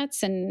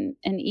fats and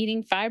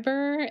eating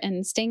fiber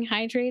and staying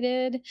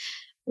hydrated,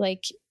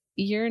 like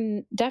you're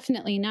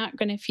definitely not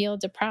going to feel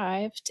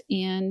deprived,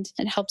 and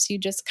it helps you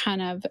just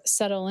kind of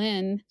settle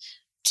in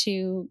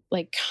to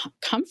like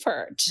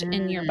comfort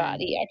in your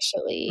body,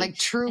 actually. Like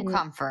true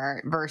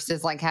comfort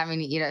versus like having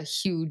to eat a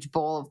huge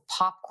bowl of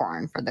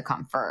popcorn for the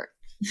comfort.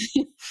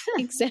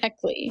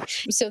 Exactly.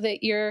 So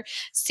that you're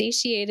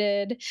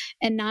satiated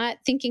and not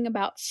thinking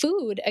about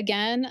food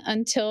again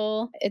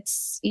until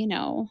it's,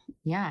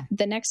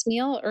 the next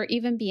meal or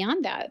even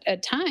beyond that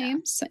at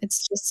times. Yeah.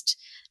 It's just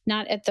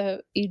not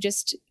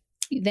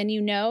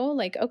then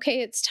like,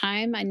 okay, it's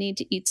time. I need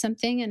to eat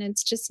something, and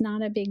it's just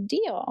not a big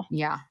deal.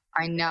 Yeah,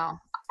 I know.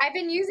 I've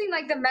been using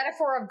like the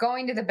metaphor of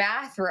going to the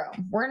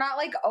bathroom. We're not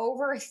like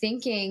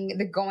overthinking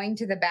the going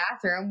to the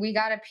bathroom. We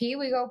got to pee,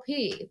 we go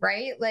pee,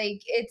 right?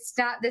 Like it's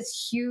not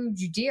this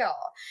huge deal.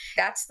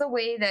 That's the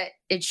way that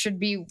it should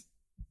be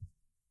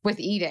with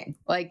eating.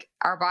 Like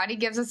our body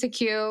gives us a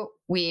cue,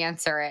 we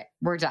answer it,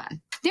 we're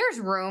done. There's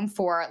room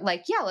for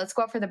like, yeah, let's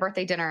go out for the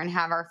birthday dinner and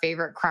have our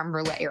favorite creme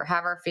brulee or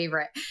have our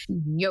favorite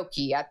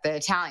gnocchi at the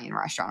Italian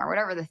restaurant or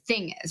whatever the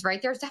thing is,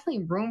 right? There's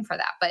definitely room for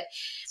that, but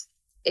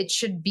it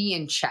should be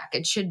in check.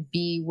 It should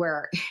be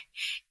where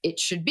it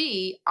should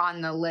be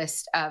on the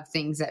list of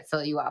things that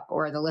fill you up,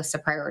 or the list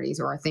of priorities,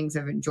 or things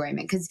of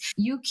enjoyment. Because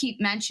you keep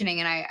mentioning,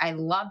 and I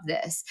love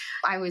this,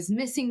 I was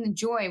missing the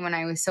joy when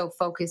I was so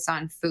focused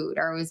on food,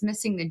 or I was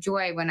missing the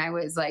joy when I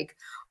was like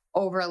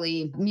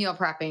overly meal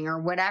prepping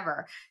or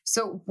whatever.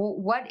 So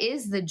what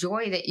is the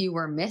joy that you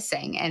were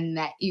missing and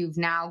that you've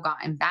now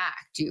gotten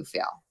back, do you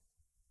feel?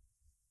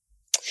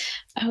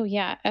 Oh,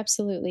 yeah,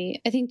 absolutely.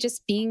 I think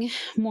just being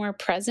more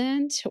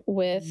present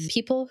with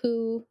people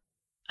who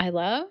I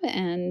love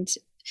and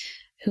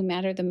who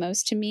matter the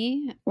most to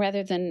me,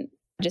 rather than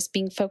just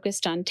being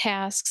focused on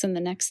tasks and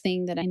the next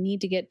thing that I need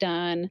to get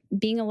done,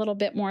 being a little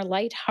bit more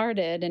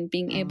lighthearted and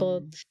being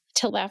able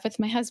to laugh with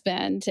my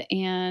husband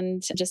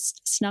and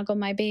just snuggle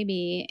my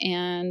baby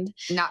and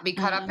not be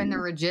caught up in the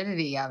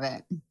rigidity of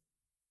it.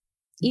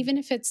 Even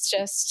if it's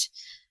just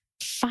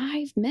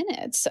 5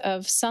 minutes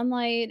of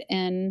sunlight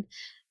and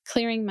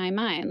clearing my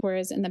mind.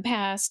 Whereas in the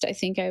past, I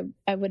think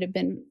I would have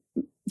been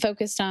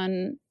focused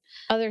on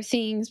other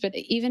things, but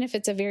even if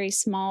it's a very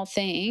small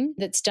thing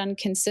that's done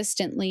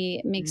consistently,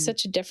 it makes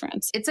such a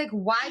difference. It's like,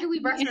 why do we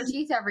brush our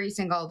teeth every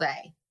single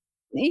day?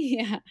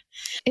 Yeah.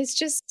 It's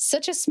just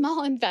such a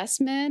small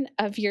investment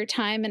of your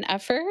time and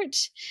effort.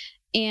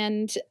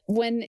 And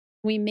when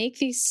we make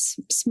these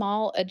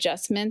small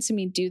adjustments and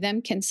we do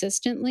them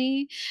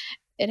consistently,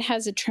 it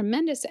has a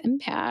tremendous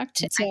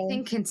impact. I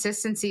think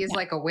consistency is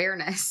like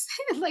awareness.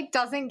 It like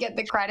doesn't get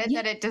the credit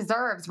that it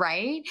deserves,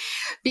 right?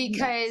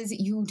 Because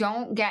you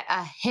don't get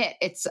a hit.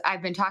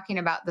 I've been talking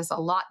about this a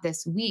lot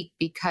this week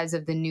because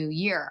of the new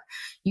year.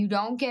 You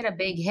don't get a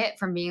big hit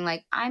from being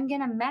like, I'm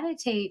going to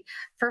meditate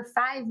for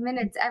 5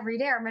 minutes every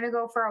day. Or I'm going to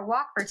go for a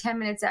walk for 10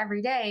 minutes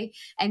every day.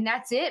 And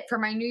that's it for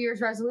my New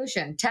Year's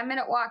resolution.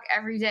 10-minute walk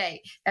every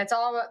day. That's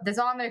all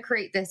I'm going to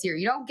create this year.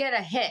 You don't get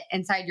a hit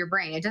inside your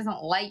brain. It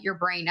doesn't light your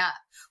brain up.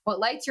 What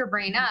lights your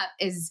brain up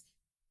is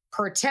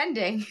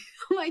pretending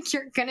like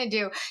you're going to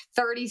do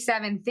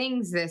 37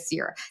 things this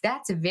year.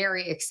 That's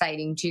very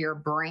exciting to your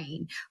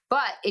brain,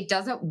 but it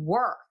doesn't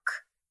work.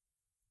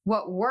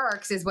 What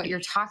works is what you're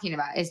talking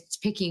about, is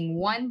picking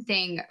one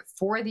thing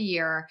for the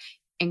year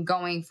and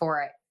going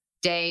for it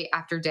day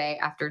after day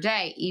after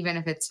day, even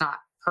if it's not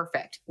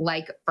perfect,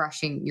 like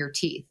brushing your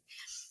teeth.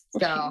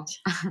 So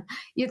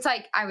it's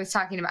like I was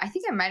talking about, I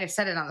think I might have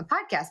said it on the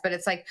podcast, but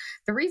it's like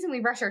the reason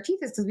we brush our teeth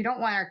is because we don't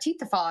want our teeth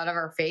to fall out of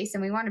our face,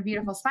 and we want a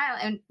beautiful smile,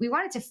 and we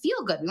want it to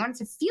feel good. We want it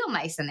to feel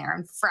nice in there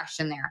and fresh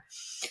in there.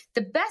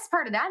 The best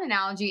part of that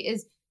analogy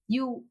is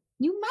you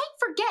might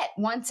forget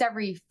once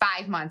every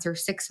 5 months or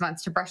 6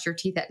 months to brush your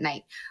teeth at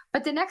night,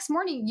 but the next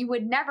morning you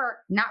would never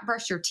not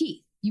brush your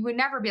teeth. You would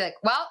never be like,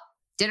 well,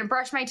 didn't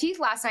brush my teeth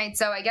last night,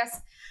 so I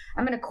guess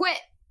I'm going to quit.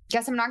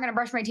 Guess I'm not going to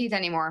brush my teeth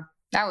anymore.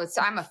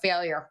 I'm a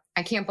failure.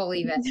 I can't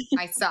believe it.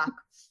 I suck.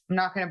 I'm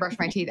not going to brush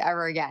my teeth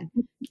ever again.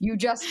 You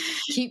just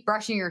keep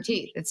brushing your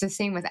teeth. It's the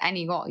same with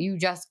any goal. You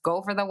just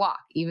go for the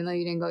walk, even though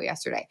you didn't go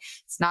yesterday.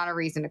 It's not a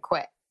reason to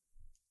quit.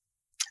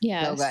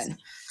 Yes. So good.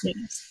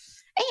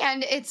 Yes.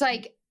 And it's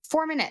like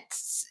 4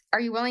 minutes. Are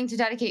you willing to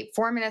dedicate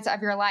 4 minutes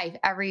of your life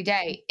every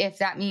day if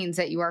that means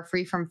that you are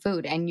free from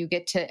food and you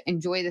get to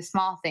enjoy the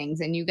small things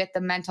and you get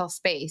the mental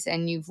space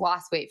and you've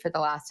lost weight for the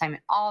last time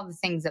and all the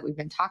things that we've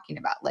been talking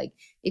about? Like,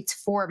 it's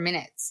 4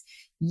 minutes.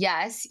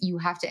 Yes, you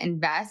have to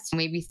invest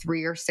maybe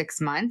 3 or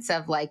 6 months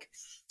of like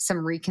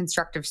some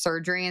reconstructive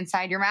surgery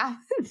inside your mouth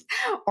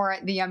or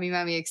the Yummy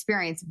Mummy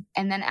experience.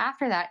 And then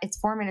after that, it's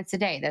 4 minutes a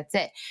day. That's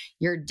it.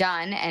 You're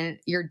done, and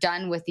you're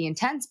done with the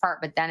intense part,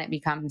 but then it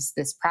becomes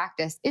this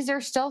practice. Is there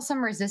still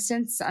some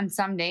resistance on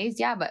some days?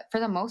 Yeah, but for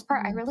the most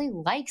part, I really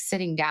like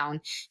sitting down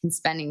and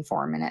spending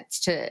 4 minutes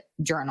to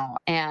journal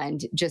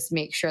and just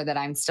make sure that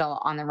I'm still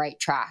on the right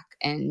track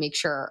and make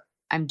sure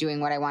I'm doing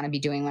what I want to be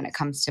doing when it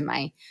comes to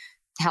my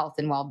health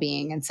and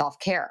well-being and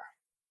self-care.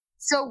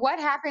 So what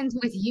happens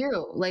with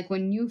you? Like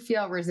when you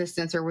feel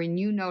resistance or when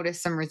you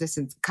notice some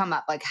resistance come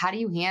up, like how do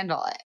you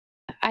handle it?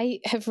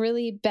 I have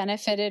really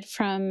benefited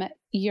from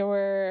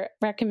your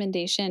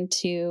recommendation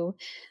to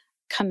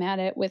come at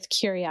it with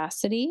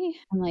curiosity.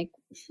 I'm like,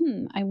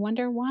 I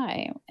wonder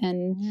why.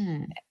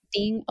 And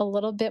being a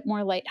little bit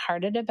more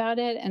lighthearted about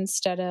it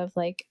instead of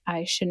like,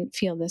 I shouldn't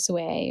feel this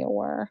way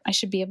or I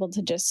should be able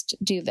to just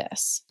do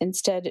this.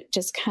 Instead,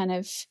 just kind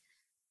of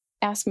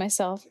ask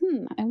myself,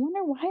 I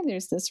wonder why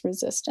there's this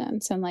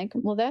resistance. And like,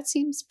 well, that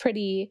seems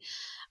pretty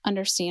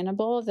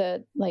understandable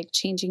that like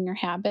changing your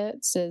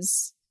habits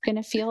is going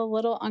to feel a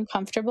little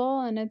uncomfortable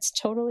and it's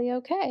totally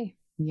okay.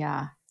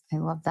 Yeah, I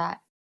love that.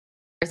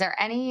 Is there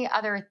any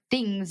other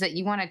things that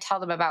you want to tell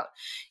them about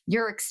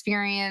your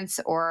experience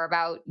or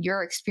about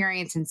your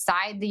experience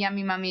inside the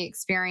Yummy Mummy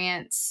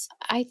experience?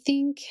 I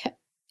think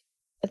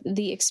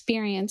the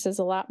experience is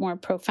a lot more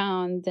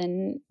profound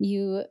than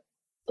you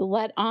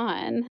let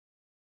on.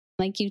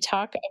 Like you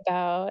talk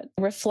about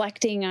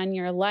reflecting on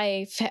your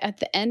life at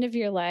the end of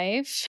your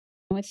life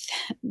with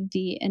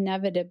the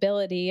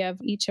inevitability of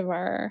each of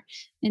our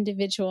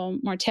individual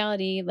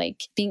mortality,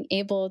 like being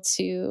able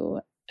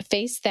to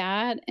face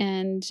that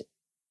and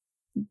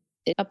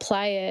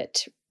apply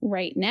it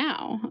right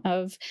now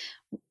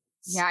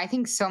Yeah, I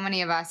think so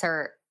many of us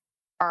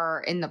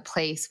are in the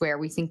place where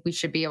we think we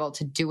should be able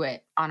to do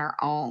it on our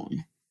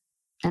own.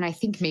 And I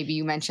think maybe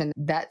you mentioned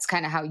that's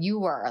kind of how you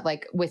were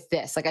like with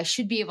this, like I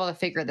should be able to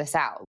figure this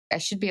out. I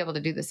should be able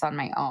to do this on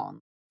my own.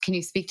 Can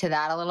you speak to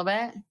that a little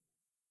bit?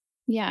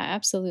 Yeah,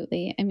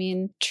 absolutely. I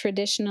mean,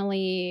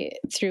 traditionally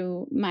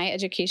through my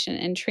education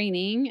and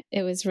training,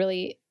 it was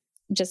really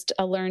just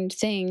a learned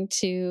thing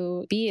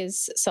to be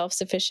as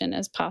self-sufficient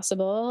as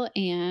possible.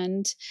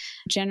 And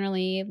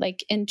generally,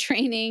 like in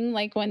training,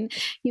 like when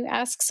you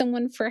ask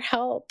someone for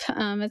help,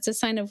 it's a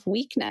sign of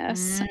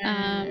weakness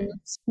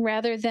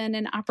rather than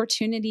an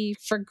opportunity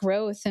for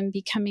growth and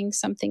becoming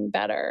something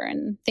better.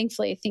 And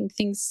thankfully, I think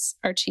things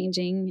are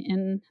changing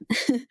in,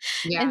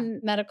 in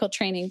medical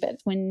training.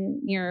 But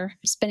when you're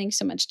spending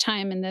so much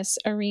time in this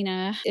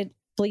arena, it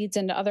bleeds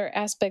into other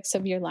aspects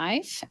of your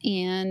life.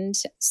 And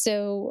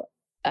so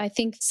I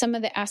think some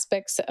of the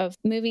aspects of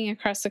moving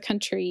across the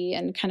country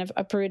and kind of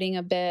uprooting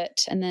a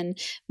bit and then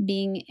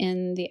being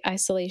in the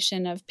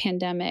isolation of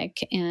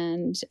pandemic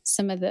and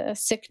some of the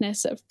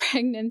sickness of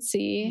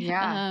pregnancy,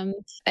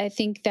 I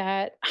think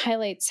that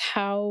highlights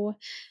how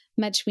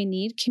much we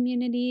need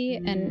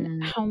community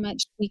and how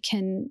much we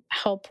can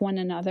help one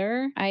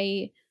another.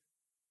 I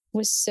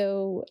was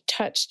so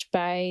touched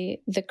by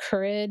the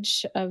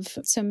courage of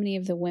so many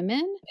of the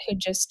women who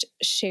just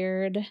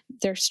shared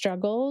their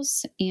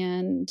struggles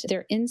and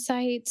their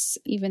insights,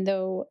 even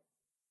though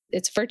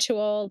it's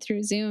virtual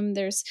through Zoom,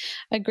 there's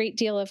a great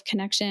deal of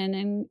connection,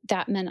 and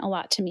that meant a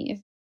lot to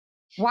me.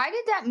 Why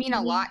did that mean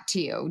a lot to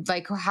you?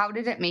 Like, how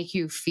did it make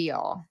you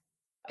feel?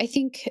 I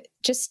think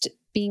just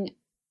being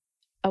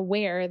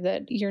aware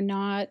that you're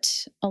not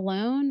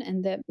alone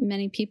and that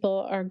many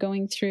people are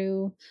going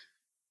through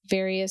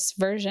various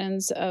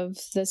versions of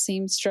the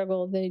same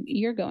struggle that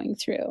you're going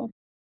through.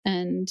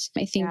 And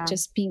I think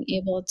just being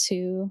able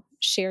to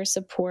share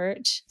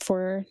support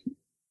for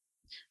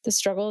the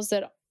struggles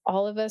that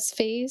all of us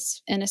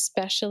face, and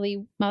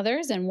especially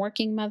mothers and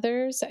working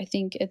mothers, I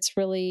think it's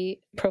really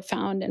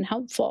profound and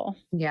helpful.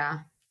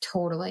 Yeah,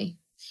 totally.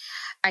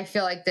 I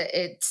feel like that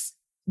it's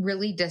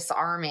really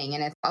disarming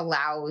and it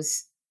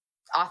allows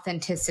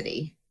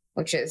authenticity,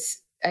 which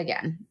is,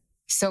 again,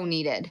 so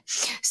needed.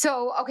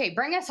 So, okay,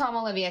 bring us home,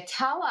 Olivia.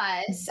 Tell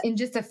us in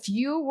just a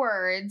few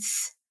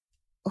words,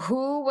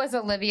 who was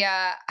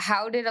Olivia?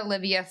 How did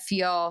Olivia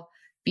feel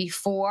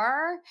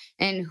before?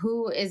 And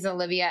who is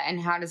Olivia?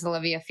 And how does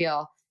Olivia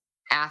feel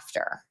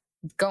after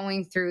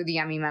going through the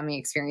Yummy Mummy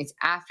experience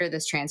after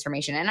this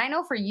transformation? And I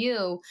know for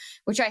you,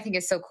 which I think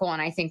is so cool,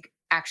 and I think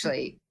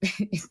actually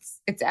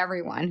it's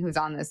everyone who's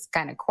on this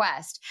kind of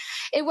quest.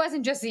 It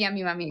wasn't just the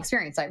Yummy Mummy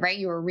experience, like, right?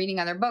 You were reading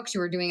other books, you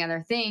were doing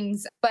other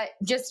things, but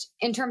just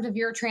in terms of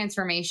your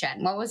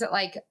transformation, what was it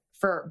like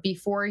for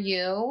before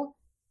you,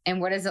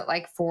 and what is it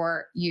like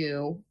for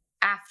you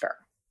after?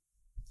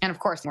 And of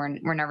course,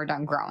 we're never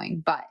done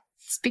growing, but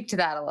speak to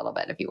that a little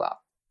bit, if you will.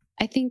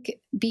 I think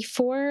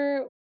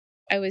before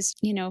I was,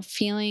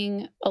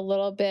 feeling a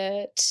little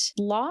bit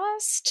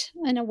lost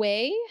in a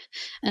way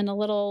and a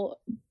little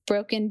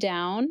broken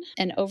down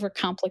and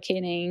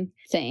overcomplicating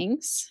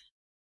things.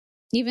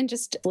 Even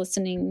just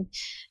listening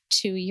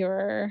to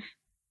your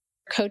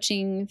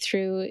coaching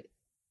through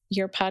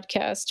your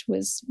podcast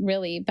was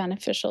really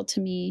beneficial to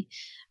me.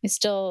 I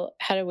still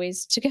had a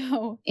ways to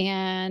go.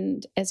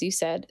 And as you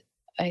said,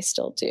 I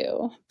still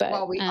do. But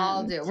well, we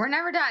all do. We're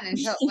never done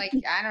until like,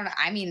 I don't know.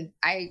 I mean,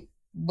 I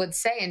would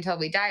say until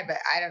we die, but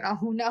I don't know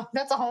who knows.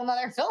 That's a whole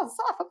nother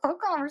philosophical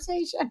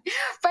conversation.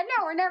 But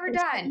no, we're never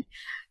done.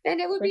 And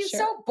it would be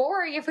so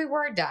boring if we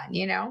were done,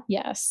 you know?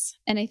 Yes.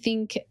 And I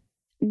think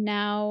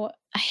now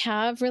I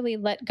have really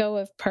let go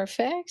of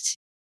perfect,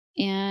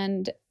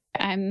 and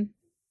I'm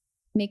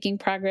making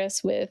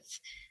progress with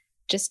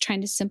just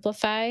trying to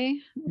simplify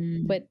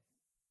what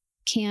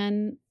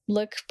can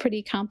look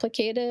pretty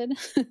complicated.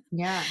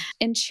 Yeah.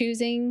 And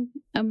choosing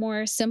a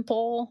more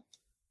simple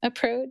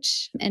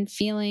approach and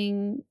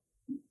feeling,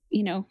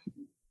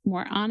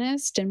 more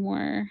honest and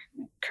more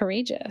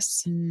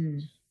courageous.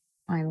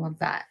 I love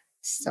that.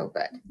 So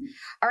good.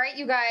 All right,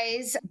 you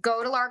guys,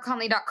 go to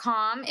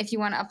lauraconley.com if you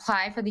want to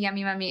apply for the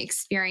Yummy Mummy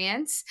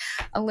experience.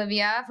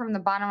 Olivia, from the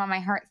bottom of my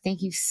heart,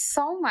 thank you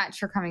so much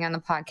for coming on the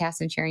podcast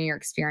and sharing your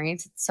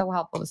experience. It's so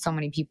helpful to so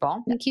many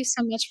people. Thank you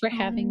so much for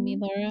having me,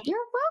 Laura.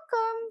 You're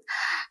welcome.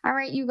 All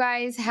right, you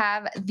guys,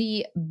 have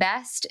the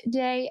best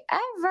day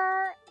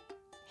ever.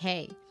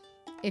 Hey,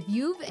 if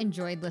you've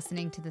enjoyed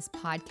listening to this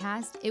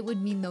podcast, it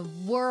would mean the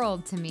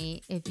world to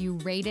me if you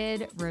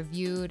rated,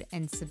 reviewed,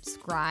 and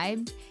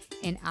subscribed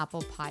in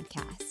Apple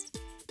Podcasts.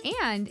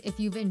 And if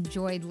you've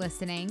enjoyed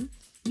listening,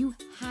 you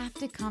have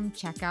to come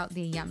check out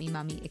the Yummy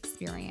Mummy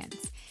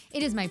experience.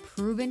 It is my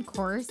proven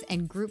course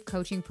and group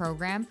coaching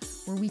program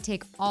where we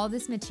take all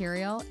this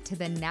material to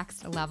the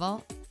next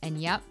level. And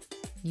yep,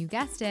 you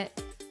guessed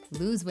it,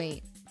 lose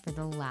weight for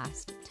the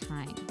last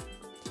time.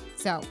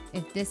 So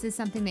if this is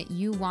something that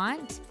you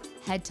want,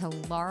 head to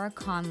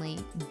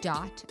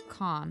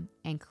lauraconley.com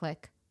and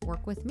click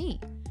Work With Me.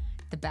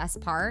 The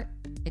best part,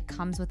 it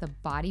comes with a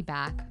body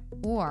back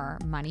or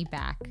money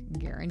back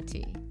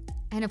guarantee.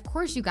 And of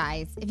course, you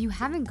guys, if you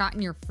haven't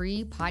gotten your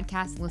free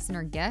podcast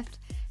listener gift,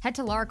 head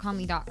to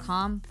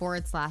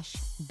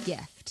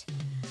lauraconley.com/gift.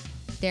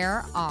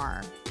 There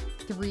are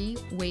 3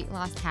 weight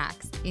loss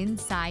hacks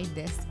inside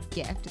this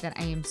gift that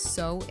I am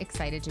so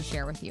excited to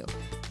share with you.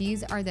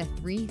 These are the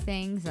 3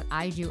 things that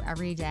I do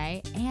every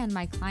day and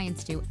my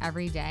clients do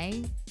every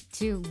day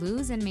to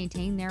lose and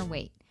maintain their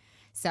weight.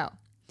 So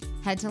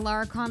head to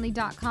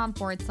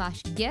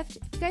lauraconley.com/gift.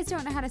 If you guys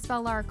don't know how to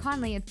spell Laura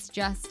Conley, it's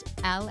just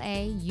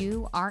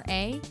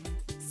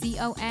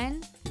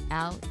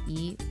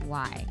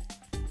LauraConley.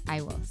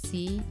 I will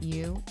see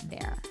you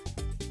there.